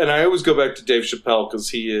 and I always go back to Dave Chappelle because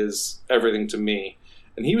he is everything to me.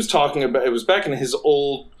 And he was talking about, it was back in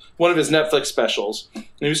one of his Netflix specials, and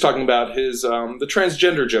he was talking about his the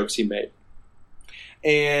transgender jokes he made.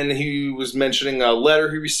 And he was mentioning a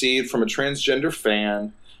letter he received from a transgender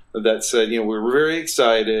fan that said, we're very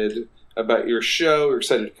excited about your show, we're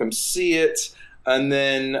excited to come see it, and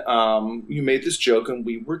then you made this joke and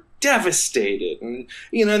we were devastated, and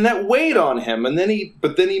and that weighed on him. And then he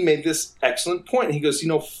made this excellent point. He goes,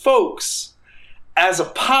 folks, as a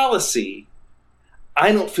policy,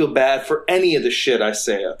 I don't feel bad for any of the shit I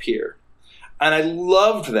say up here. And I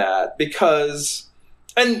loved that because,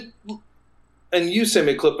 and you sent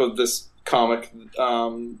me a clip of this comic, I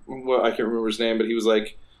can't remember his name, but he was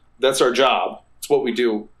like, that's our job. It's what we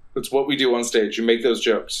do. It's what we do on stage. You make those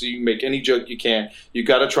jokes. You make any joke you can. You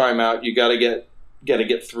got to try them out. You got to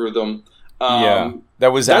get through them.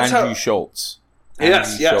 That was Andrew Schultz.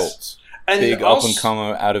 Yes. Schultz. And big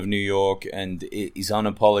up-and-comer out of New York, and he's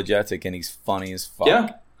unapologetic, and he's funny as fuck.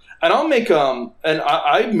 Yeah. And I'll make,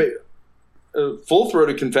 I make a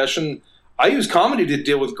full-throated confession. I use comedy to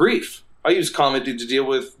deal with grief. I use comedy to deal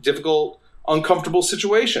with difficult, uncomfortable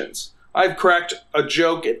situations. I've cracked a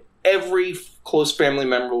joke at every close family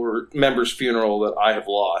member's funeral that I have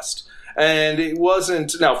lost. And it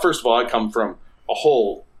wasn't, now, first of all, I come from a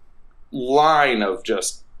whole line of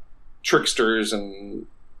just tricksters and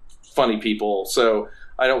funny people, so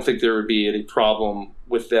I don't think there would be any problem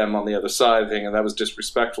with them on the other side of the thing, and that was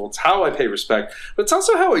disrespectful. It's how I pay respect, but it's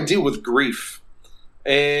also how I deal with grief.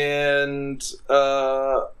 And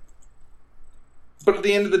but at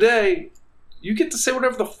the end of the day, you get to say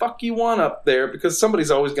whatever the fuck you want up there, because somebody's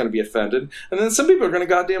always going to be offended, and then some people are going to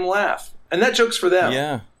goddamn laugh, and that joke's for them.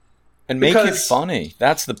 Yeah, and make it funny.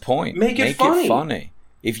 That's the point. Make it funny.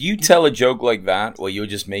 If you tell a joke like that, where you're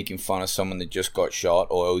just making fun of someone that just got shot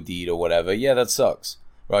or OD'd or whatever, yeah, that sucks,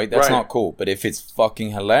 right? That's not cool. But if it's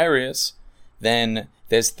fucking hilarious, then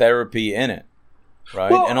there's therapy in it,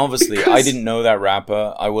 right? Well, and obviously, I didn't know that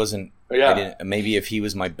rapper. I wasn't. Yeah. Maybe if he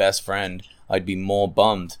was my best friend, I'd be more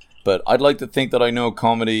bummed. But I'd like to think that I know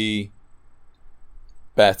comedy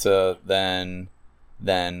better than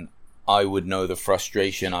I would know the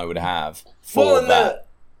frustration I would have for that.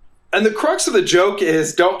 And the crux of the joke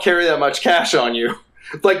is, don't carry that much cash on you.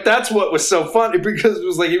 Like, that's what was so funny, because it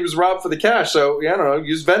was like he was robbed for the cash. So, yeah, I don't know,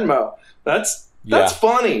 use Venmo. That's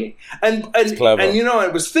funny. And clever. And, I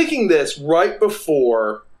was thinking this right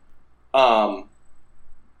before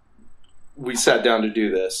we sat down to do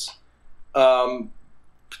this.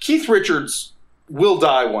 Keith Richards will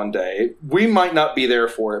die one day. We might not be there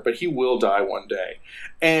for it, but he will die one day.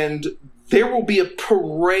 And there will be a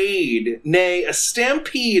parade, nay, a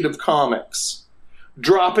stampede of comics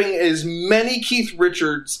dropping as many Keith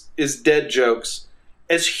Richards is dead jokes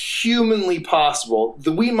as humanly possible.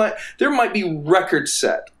 There might be record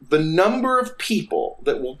set the number of people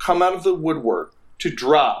that will come out of the woodwork to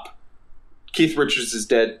drop Keith Richards is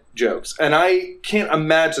dead jokes. And I can't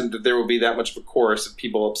imagine that there will be that much of a chorus of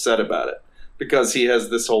people upset about it, because he has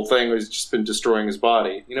this whole thing where he's just been destroying his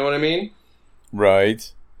body. You know what I mean?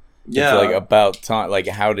 Right. Yeah. It's like about time. Like,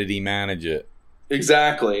 how did he manage it?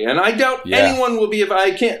 Exactly. And I doubt anyone will be.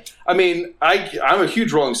 I can't. I mean, I'm a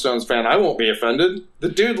huge Rolling Stones fan. I won't be offended. The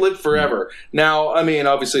dude lived forever. Now, I mean,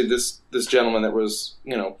 obviously this gentleman that was,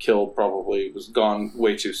 killed probably was gone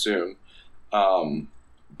way too soon.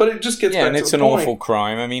 But it just gets back to the point. Yeah, and it's an awful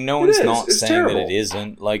crime. I mean, no one's not saying terrible. That it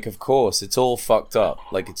isn't. Like, of course, it's all fucked up.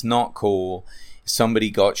 Like, it's not cool. Somebody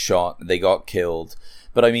got shot. They got killed.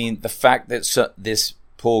 But, I mean, the fact that this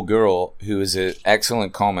poor girl, who is an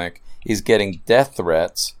excellent comic, is getting death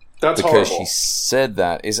threats because horrible. She said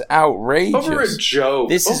that is outrageous. Over a joke.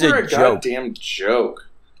 This is a joke. Goddamn joke.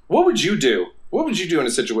 What would you do? What would you do in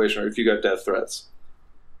a situation if you got death threats?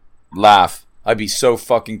 Laugh. I'd be so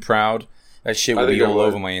fucking proud. That shit would be all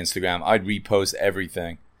over my Instagram. I'd repost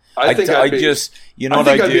everything. I just, you know what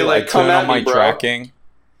I do? Like, I turn on my tracking.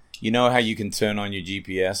 You know how you can turn on your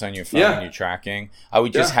GPS on your phone and your tracking? I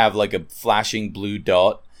would just have like a flashing blue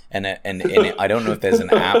dot, and I don't know if there's an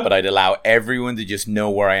app, but I'd allow everyone to just know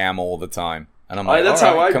where I am all the time. And I'm like, that's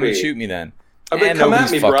all right, how I'd come be. And shoot me then. Come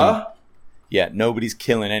at me, bruh. Yeah, nobody's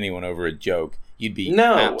killing anyone over a joke. You'd be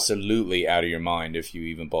absolutely out of your mind if you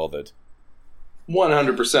even bothered.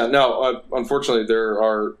 100%. No, unfortunately, there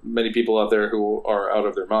are many people out there who are out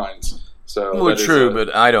of their minds. So well, true,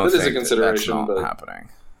 but I don't think a consideration, that's not happening.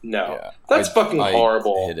 No, that's fucking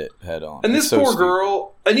horrible. Hit it head on. And this poor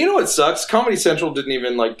girl. And you know what sucks? Comedy Central didn't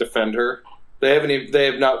even defend her. They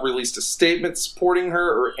have not released a statement supporting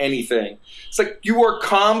her or anything. It's like, you are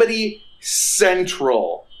Comedy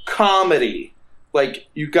Central. Comedy. Like,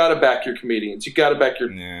 you got to back your comedians. You got to back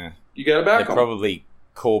your. You got to back them. Probably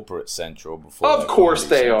Corporate Central before. Of course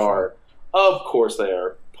they are. Of course they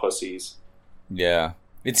are. Pussies. Yeah.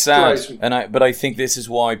 It's sad, but I think this is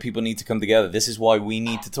why people need to come together. This is why we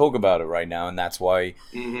need to talk about it right now, and that's why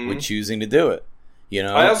we're choosing to do it.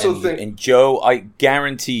 I also think, and Joe, I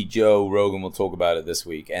guarantee Joe Rogan will talk about it this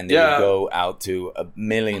week, and it will go out to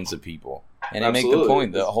millions of people. And I make the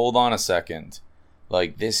point that, hold on a second,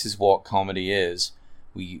 like, this is what comedy is.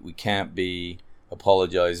 We can't be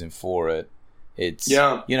apologizing for it. It's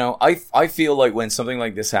I feel like when something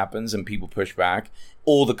like this happens and people push back,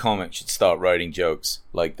 all the comics should start writing jokes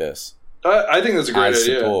like this. I think that's a great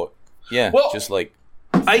idea. Support. Yeah, well, just like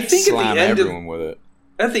I think slam everyone with it.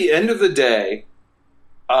 At the end of the day,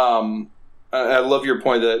 I love your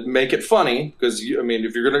point that make it funny, because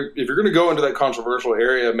if you're gonna go into that controversial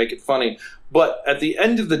area, make it funny. But at the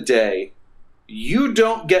end of the day, you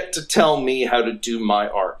don't get to tell me how to do my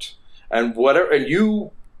art, and whatever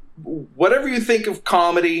you think of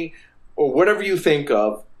comedy, or whatever you think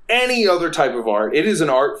of any other type of art, it is an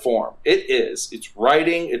art form. It is. It's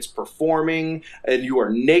writing, it's performing, and you are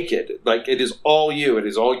naked. Like, it is all you. It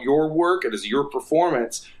is all your work. It is your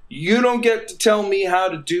performance. You don't get to tell me how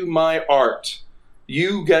to do my art.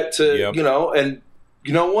 You get to, and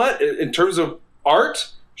you know what? In terms of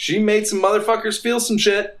art, she made some motherfuckers feel some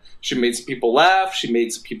shit. She made some people laugh. She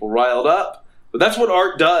made some people riled up. But that's what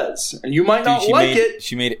art does. And you might not like it.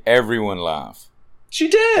 She made everyone laugh. She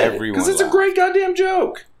did. Because it's a great goddamn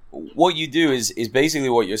joke. What you do is basically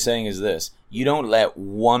what you're saying is this. You don't let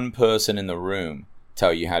one person in the room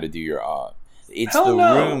tell you how to do your art. It's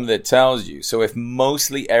room that tells you. So if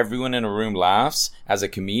mostly everyone in a room laughs, as a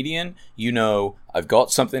comedian, I've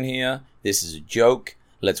got something here. This is a joke.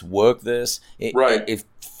 Let's work this. If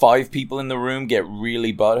 5 people in the room get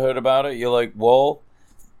really butthurt about it, you're like, well,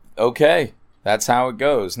 okay, that's how it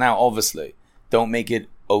goes. Now, obviously, don't make it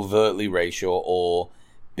overtly racial or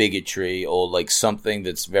bigotry or like something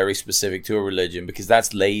that's very specific to a religion, because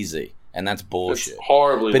that's lazy and that's bullshit. It's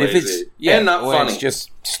horribly lazy. If it's and not funny. It's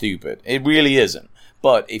just stupid. It really isn't.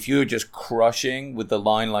 But if you're just crushing with the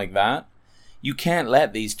line like that, you can't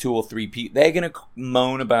let these 2 or 3 people. They're gonna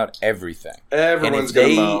moan about everything. Everyone's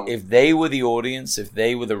gonna moan. If they were the audience, if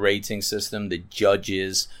they were the rating system, the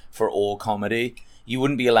judges for all comedy, you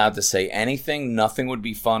wouldn't be allowed to say anything. Nothing would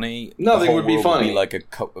be funny. Nothing would be funny. Would be like a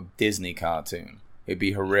Disney cartoon. It'd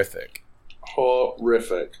be horrific.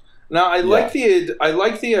 Horrific. Now, I like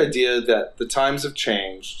the idea that the times have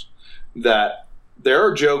changed, that there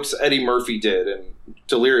are jokes Eddie Murphy did in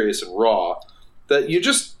Delirious and Raw that you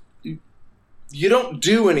don't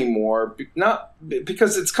do anymore, not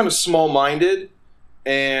because it's kind of small-minded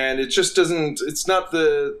and it just doesn't, it's not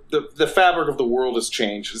the fabric of the world has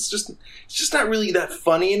changed. It's just not really that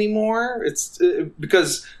funny anymore.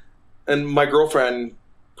 Because, and my girlfriend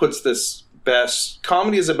puts this best,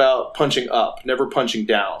 comedy is about punching up, never punching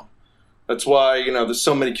down. That's why, there's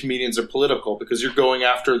so many comedians are political, because you're going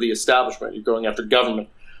after the establishment, you're going after government,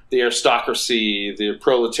 the aristocracy, the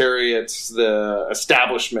proletariat, the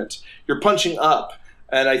establishment. You're punching up.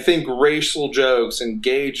 And I think racial jokes and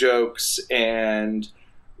gay jokes and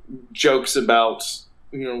jokes about,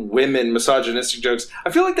 women, misogynistic jokes,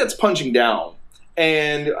 I feel like that's punching down.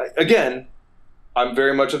 And again, I'm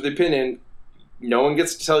very much of the opinion, no one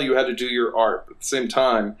gets to tell you how to do your art. But at the same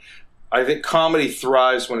time, I think comedy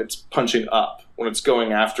thrives when it's punching up, when it's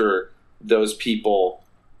going after those people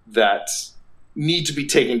that need to be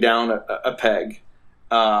taken down a peg.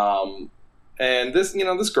 And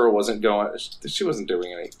this girl wasn't going, she wasn't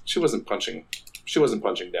doing any, she wasn't punching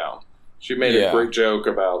down. She made a great joke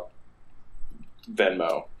about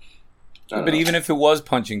Venmo. But even if it was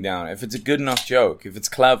punching down, if it's a good enough joke, if it's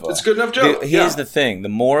clever. It's a good enough joke. Here's the thing. The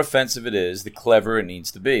more offensive it is, the cleverer it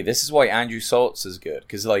needs to be. This is why Andrew Schultz is good.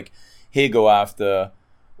 Because, he'll go after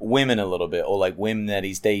women a little bit, or, women that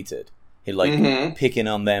he's dated. He'll, picking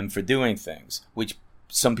on them for doing things, which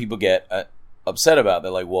some people get upset about.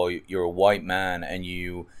 They're like, well, you're a white man, and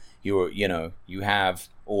you have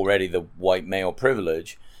already the white male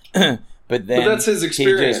privilege. But that's his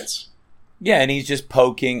experience. And he's just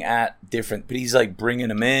poking at different, but he's bringing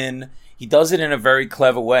them in. He does it in a very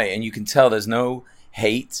clever way, and you can tell there's no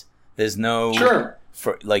hate. There's no,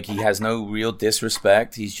 he has no real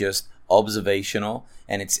disrespect. He's just observational,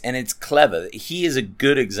 and it's clever. He is a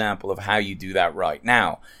good example of how you do that right.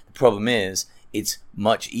 Now, the problem is it's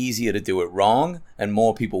much easier to do it wrong, and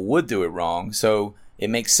more people would do it wrong. So it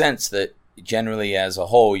makes sense that generally, as a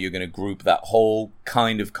whole, you're going to group that whole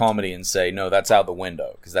kind of comedy and say, no, that's out the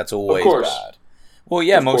window, because that's always bad. Well,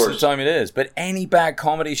 yeah, most of the time it is. But any bad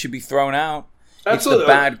comedy should be thrown out. Absolutely. It's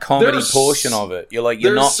the bad comedy portion of it. You're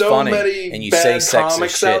you're not so funny, and you say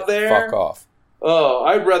sexist shit. Fuck off. Oh,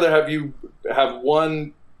 I'd rather have you have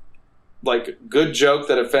one good joke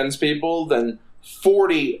that offends people than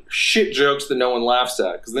 40 shit jokes that no one laughs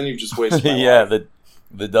at, because then you've just wasted my life.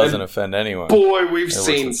 That doesn't offend anyone. Boy, we've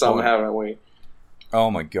seen some, haven't we? Oh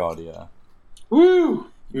my god, yeah. Woo!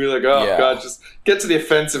 You're God, just get to the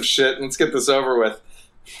offensive shit and let's get this over with.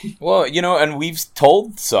 Well, and we've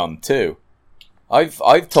told some too. I've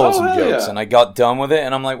told some jokes and I got done with it,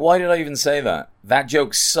 and I'm like, why did I even say that? That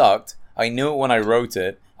joke sucked. I knew it when I wrote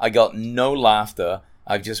it. I got no laughter.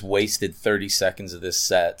 I've just wasted 30 seconds of this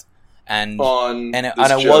set. And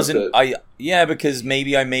I wasn't because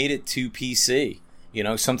maybe I made it too PC.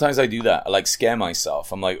 Sometimes I do that. I scare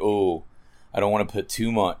myself. I'm like, oh, I don't want to put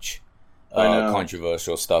too much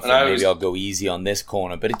controversial stuff in. Maybe I'll go easy on this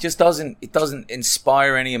corner. But it just doesn't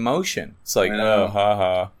inspire any emotion. It's like, oh,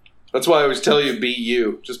 ha. That's why I always tell you, be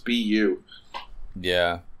you. Just be you.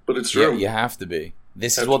 Yeah. But it's true. Yeah, you have to be.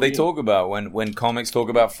 This is what they talk about when comics talk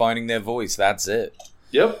about finding their voice. That's it.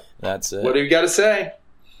 Yep. That's it. What do you got to say?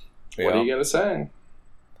 What are you going to say?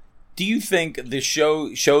 Do you think the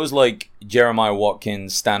shows like Jeremiah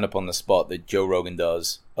Watkins' Stand Up on the Spot that Joe Rogan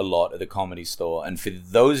does a lot at the Comedy Store, and for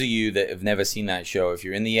those of you that have never seen that show, if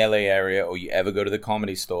you're in the LA area or you ever go to the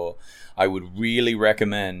Comedy Store, I would really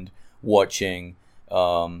recommend watching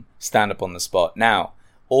Stand Up on the Spot. Now,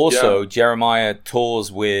 also, Jeremiah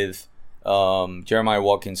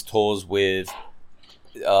Watkins tours with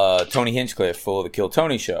Tony Hinchcliffe for the Kill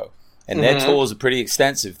Tony show. And their tours are pretty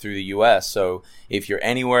extensive through the U.S. So if you're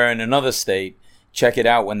anywhere in another state, check it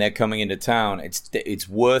out when they're coming into town. It's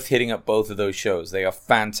worth hitting up both of those shows. They are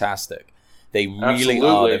fantastic. They really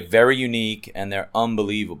are. They're very unique, and they're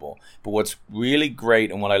unbelievable. But what's really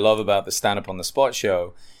great, and what I love about the Stand Up on the Spot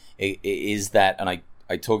show is that, and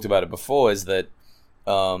I talked about it before, is that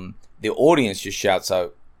the audience just shouts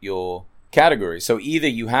out your category. So either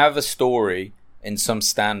you have a story in some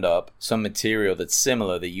stand-up, some material that's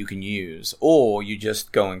similar that you can use, or you're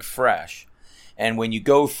just going fresh. And when you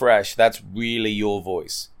go fresh, that's really your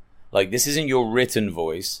voice. This isn't your written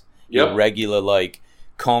voice, your regular,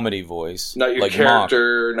 comedy voice. Not your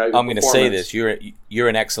character, Mark, I'm going to say this, you're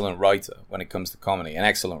an excellent writer when it comes to comedy, an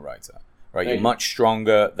excellent writer. Right? You're much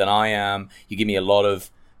stronger than I am. You give me a lot of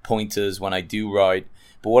pointers when I do write.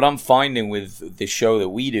 But what I'm finding with the show that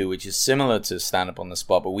we do, which is similar to Stand Up on the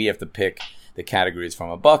Spot, but we have to pick the categories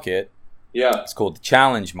from a bucket. Yeah. It's called the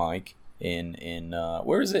Challenge Mic in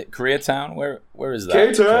where is it? Koreatown? Where is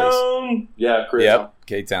that? K-Town. Yeah, Koreatown. Yep,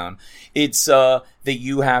 K-Town. It's that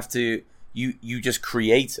you have to you just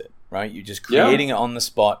create it, right? You're just creating it on the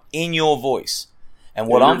spot in your voice. And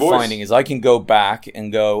what I'm finding is I can go back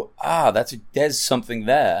and go, there's something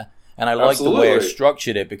there. And I like the way I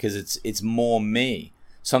structured it because it's more me.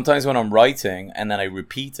 Sometimes when I'm writing and then I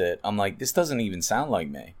repeat it, I'm like, this doesn't even sound like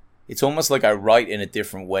me. It's almost like I write in a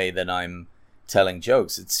different way than I'm telling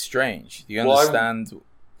jokes. It's strange. Do you understand?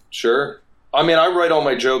 Sure. I mean, I write all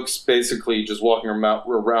my jokes basically just walking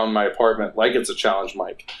around my apartment like it's a challenge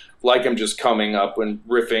mic. Like I'm just coming up and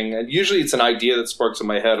riffing. And usually it's an idea that sparks in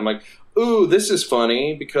my head. I'm like, ooh, this is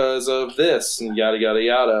funny because of this and yada, yada,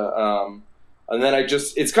 yada. And then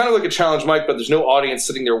it's kind of like a challenge mic, but there's no audience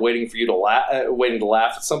sitting there waiting for you to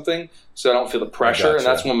laugh at something. So I don't feel the pressure. And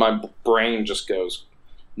that's when my brain just goes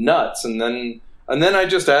nuts. And then I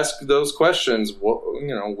just ask those questions.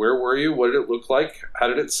 Where were you? What did it look like? How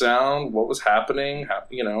did it sound? What was happening?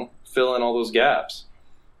 Fill in all those gaps.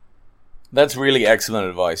 That's really excellent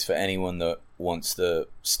advice for anyone that wants to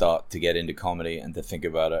start to get into comedy and to think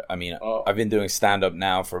about it. I mean, I've been doing stand-up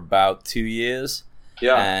now for about 2 years.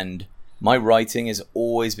 Yeah. And my writing has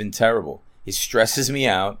always been terrible. It stresses me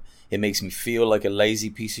out. It makes me feel like a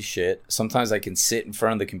lazy piece of shit. Sometimes I can sit in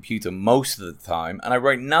front of the computer most of the time and I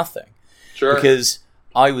write nothing. Sure. Because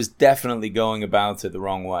I was definitely going about it the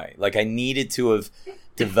wrong way. Like I needed to have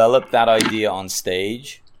developed that idea on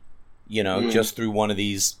stage, just through one of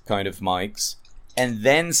these kind of mics, and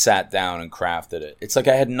then sat down and crafted it. It's like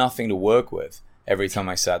I had nothing to work with every time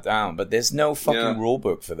I sat down. But there's no fucking rule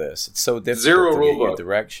book for this. It's so difficult to get your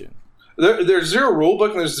direction. There's zero rule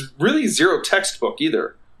book, and there's really zero textbook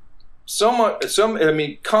either.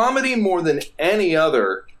 Comedy more than any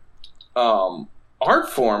other art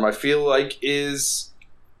form, I feel like, is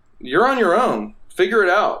you're on your own. Figure it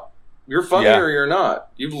out. You're funny or you're not.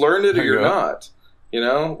 You've learned it or you're not.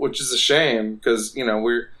 Which is a shame because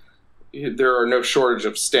there are no shortage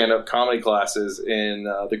of stand-up comedy classes in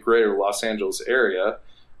the greater Los Angeles area,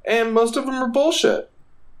 and most of them are bullshit.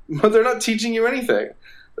 But they're not teaching you anything.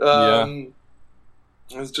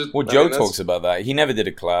 It's just, Joe talks about that. He never did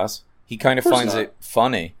a class. He kind of finds it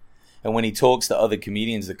funny. And when he talks to other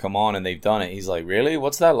comedians that come on and they've done it, he's like, really?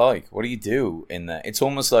 What's that like? What do you do in there? It's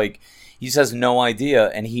almost like he just has no idea,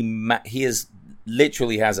 and he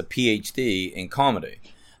literally has a PhD in comedy.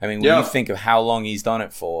 I mean, when you think of how long he's done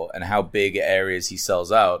it for and how big areas he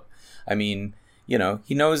sells out, I mean, he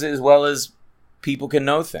knows it as well as people can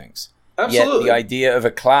know things. Absolutely. Yet the idea of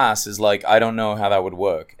a class is like, I don't know how that would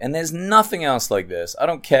work. And there's nothing else like this. I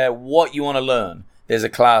don't care what you want to learn. There's a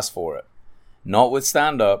class for it. Not with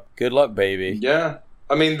stand-up. Good luck, baby. Yeah.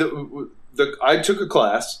 I mean, I took a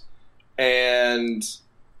class, and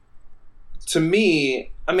to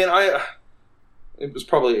me, I mean, it was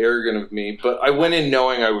probably arrogant of me, but I went in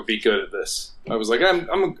knowing I would be good at this. I was like,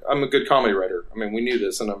 I'm a good comedy writer. I mean, we knew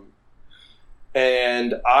this,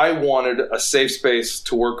 and I wanted a safe space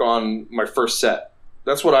to work on my first set.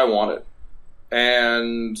 That's what I wanted.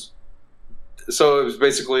 And so it was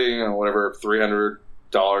basically, whatever, $300,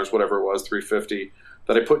 whatever it was, $350,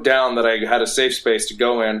 that I put down that I had a safe space to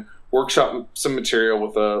go in, workshop some material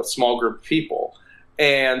with a small group of people.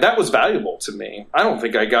 And that was valuable to me. I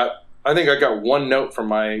think I got one note from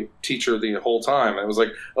my teacher the whole time. And it was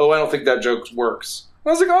like, I don't think that joke works.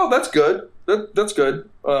 And I was like, oh, that's good. That's good.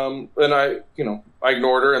 And I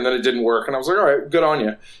ignored her, and then it didn't work. And I was like, all right, good on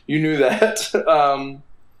you. You knew that.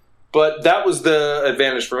 But that was the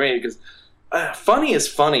advantage for me because funny is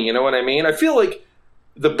funny. You know what I mean? I feel like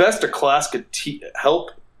the best a class could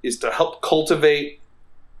help is to help cultivate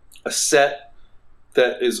a set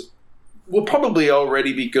that will probably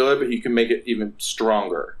already be good, but you can make it even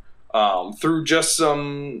stronger through just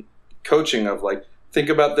some coaching of like, think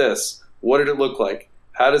about this. What did it look like?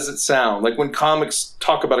 How does it sound? Like when comics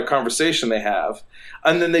talk about a conversation they have,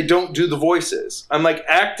 and then they don't do the voices. I'm like,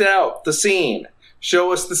 act out the scene.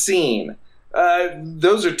 Show us the scene.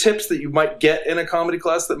 Those are tips that you might get in a comedy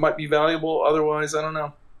class that might be valuable. Otherwise, I don't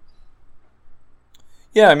know.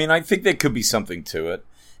 Yeah, I mean, I think there could be something to it.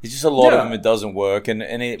 It's just a lot of them it doesn't work, and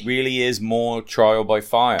it really is more trial by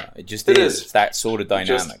fire. It just is. It's that sort of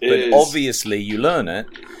dynamic. But obviously you learn it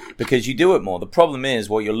because you do it more. The problem is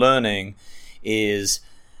what you're learning is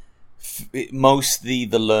mostly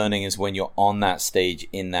the learning is when you're on that stage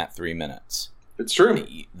in that 3 minutes. It's true.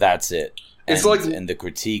 That's it. It's and the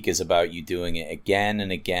critique is about you doing it again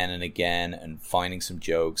and again and again and finding some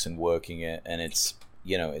jokes and working it, and it's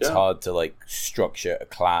it's hard to like structure a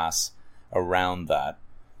class around that.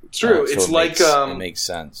 It's true. So it's it makes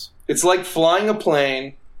sense. It's like flying a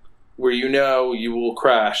plane where you will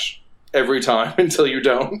crash every time until you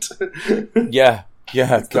don't. Yeah,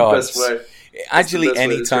 God. The best way. Actually,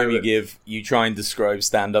 anytime you try and describe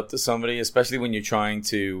stand-up to somebody, especially when you're trying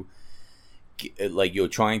to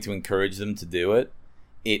encourage them to do it,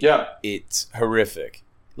 it's horrific.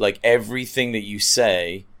 Like, everything that you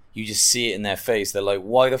say, you just see it in their face. They're like,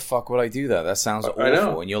 why the fuck would I do that? That sounds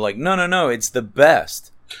awful. And you're like, no, it's the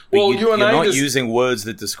best. But you're not using words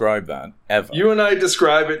that describe that, ever. You and I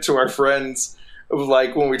describe it to our friends,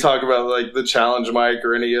 like when we talk about like the challenge mic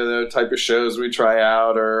or any other type of shows we try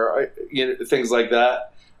out, or things like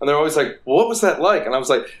that. And they're always like, well, what was that like? And I was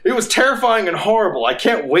like, it was terrifying and horrible. I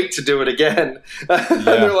can't wait to do it again. And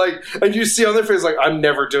they're like, and you see on their face like, I'm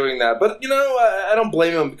never doing that. But, I don't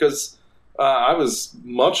blame them, because I was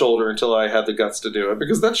much older until I had the guts to do it,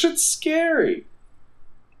 because that shit's scary.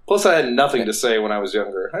 Plus, I had nothing to say when I was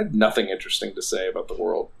younger. I had nothing interesting to say about the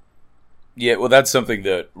world. Yeah, well, that's something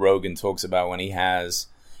that Rogan talks about when he has,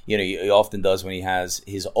 he often does when he has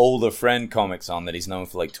his older friend comics on that he's known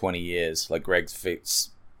for like 20 years, like Greg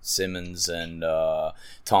Fitzsimmons and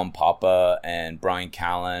Tom Papa and Brian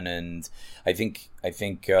Callen, and I think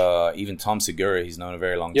even Tom Segura he's known a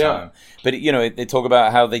very long time. But they talk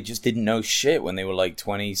about how they just didn't know shit when they were like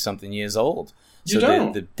 20-something years old. So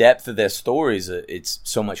the depth of their stories, it's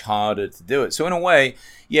so much harder to do it. So in a way,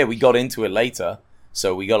 we got into it later,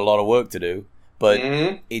 so we got a lot of work to do. But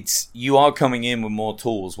you are coming in with more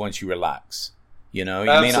tools once you relax. You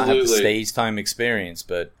may not have the stage time experience,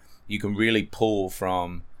 but you can really pull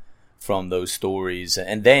from those stories.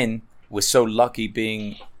 And then we're so lucky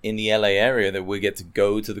being in the LA area that we get to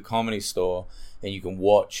go to the Comedy Store and you can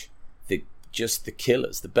watch the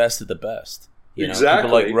killers, the best of the best. Exactly.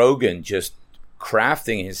 People like Rogan just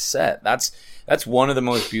crafting his set. That's one of the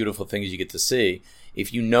most beautiful things you get to see.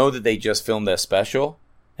 If you know that they just filmed their special,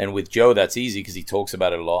 and with Joe that's easy because he talks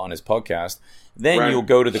about it a lot on his podcast, then you'll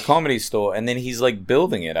go to the Comedy Store and then he's like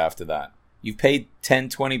building it after that. You've paid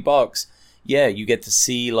 $10-20. You get to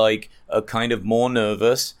see like a kind of more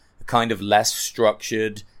nervous, a kind of less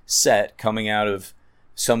structured set coming out of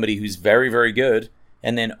somebody who's very, very good.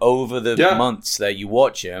 And then over the months that you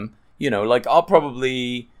watch him, like I'll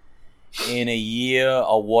probably in a year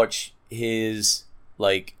I'll watch his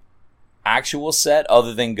like actual set,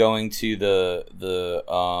 other than going to the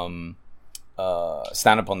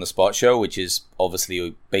stand up on the spot show, which is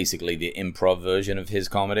obviously basically the improv version of his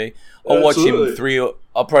comedy. I'll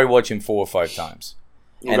probably watch him 4 or 5 times.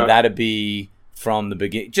 Okay. And that'd be from the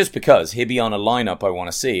beginning, just because he'd be on a lineup I want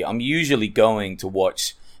to see. I'm usually going to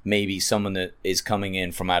watch maybe someone that is coming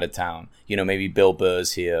in from out of town. Maybe Bill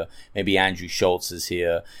Burr's here, maybe Andrew Schultz is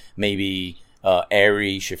here, maybe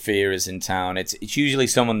Ari Shafir is in town. It's usually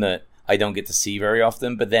someone that I don't get to see very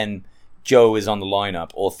often, but then Joe is on the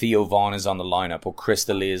lineup, or Theo Vaughn is on the lineup, or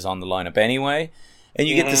Krista Lee is on the lineup anyway, and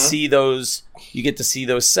you get to see those. You get to see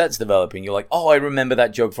those sets developing. You're like, oh, I remember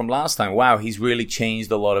that joke from last time. Wow, he's really changed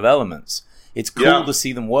a lot of elements. It's cool to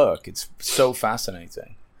see them work. It's so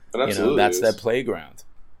fascinating. That's their playground.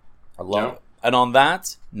 I love it. And on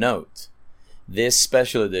that note, this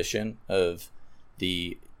special edition of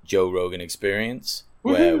the Joe Rogan Experience,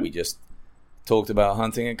 where we just talked about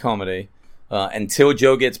hunting and comedy. Until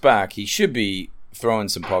Joe gets back, he should be throwing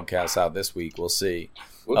some podcasts out this week. We'll see.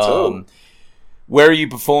 What's up? Where are you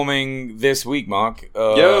performing this week, Mark?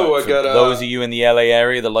 I got those of you in the LA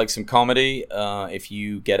area that like some comedy. If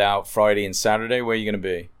you get out Friday and Saturday, where are you going to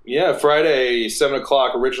be? Yeah, Friday,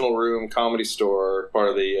 7:00, Original Room, Comedy Store, part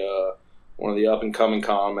of the one of the up and coming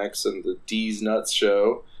comics and the D's Nuts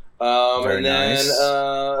show. Very nice.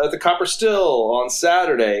 At the Copper Still on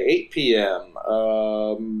Saturday, 8 p.m.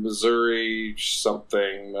 Missouri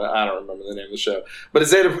something. I don't remember the name of the show. But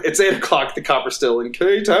it's 8 o'clock at the Copper Still in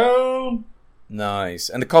K-Town. Nice.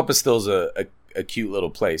 And the Copper Still's a cute little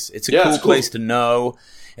place. It's a cool place to know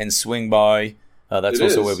and swing by. That's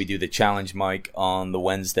also where we do the challenge mic on the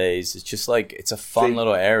Wednesdays. It's just like, it's a fun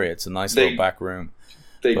little area. It's a nice little back room.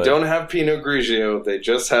 They don't have Pinot Grigio. They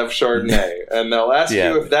just have Chardonnay. And they'll ask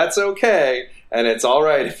you if that's okay. And it's all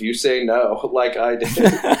right if you say no, like I did.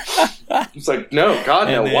 It's like, no, God,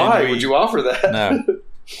 no. Why would you offer that? No.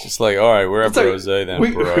 Just like, all right, we're at Rosé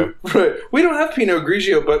then, bro. Right. We don't have Pinot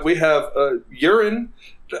Grigio, but we have urine.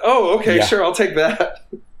 Oh, okay, sure, I'll take that.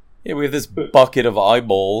 Yeah, we have this bucket of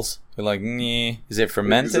eyeballs. We're like, nah. Is it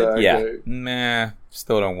fermented? Exactly. Yeah. Nah,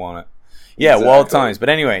 still don't want it. Yeah, wild times. But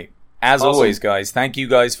anyway, as always, guys, thank you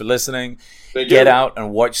guys for listening. Get out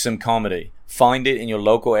and watch some comedy. Find it in your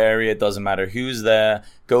local area. It doesn't matter who's there.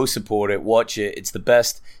 Go support it. Watch it. It's the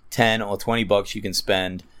best 10 or 20 bucks you can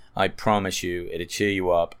spend. I promise you, it'll cheer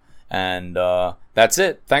you up. And that's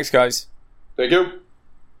it. Thanks, guys. Thank you.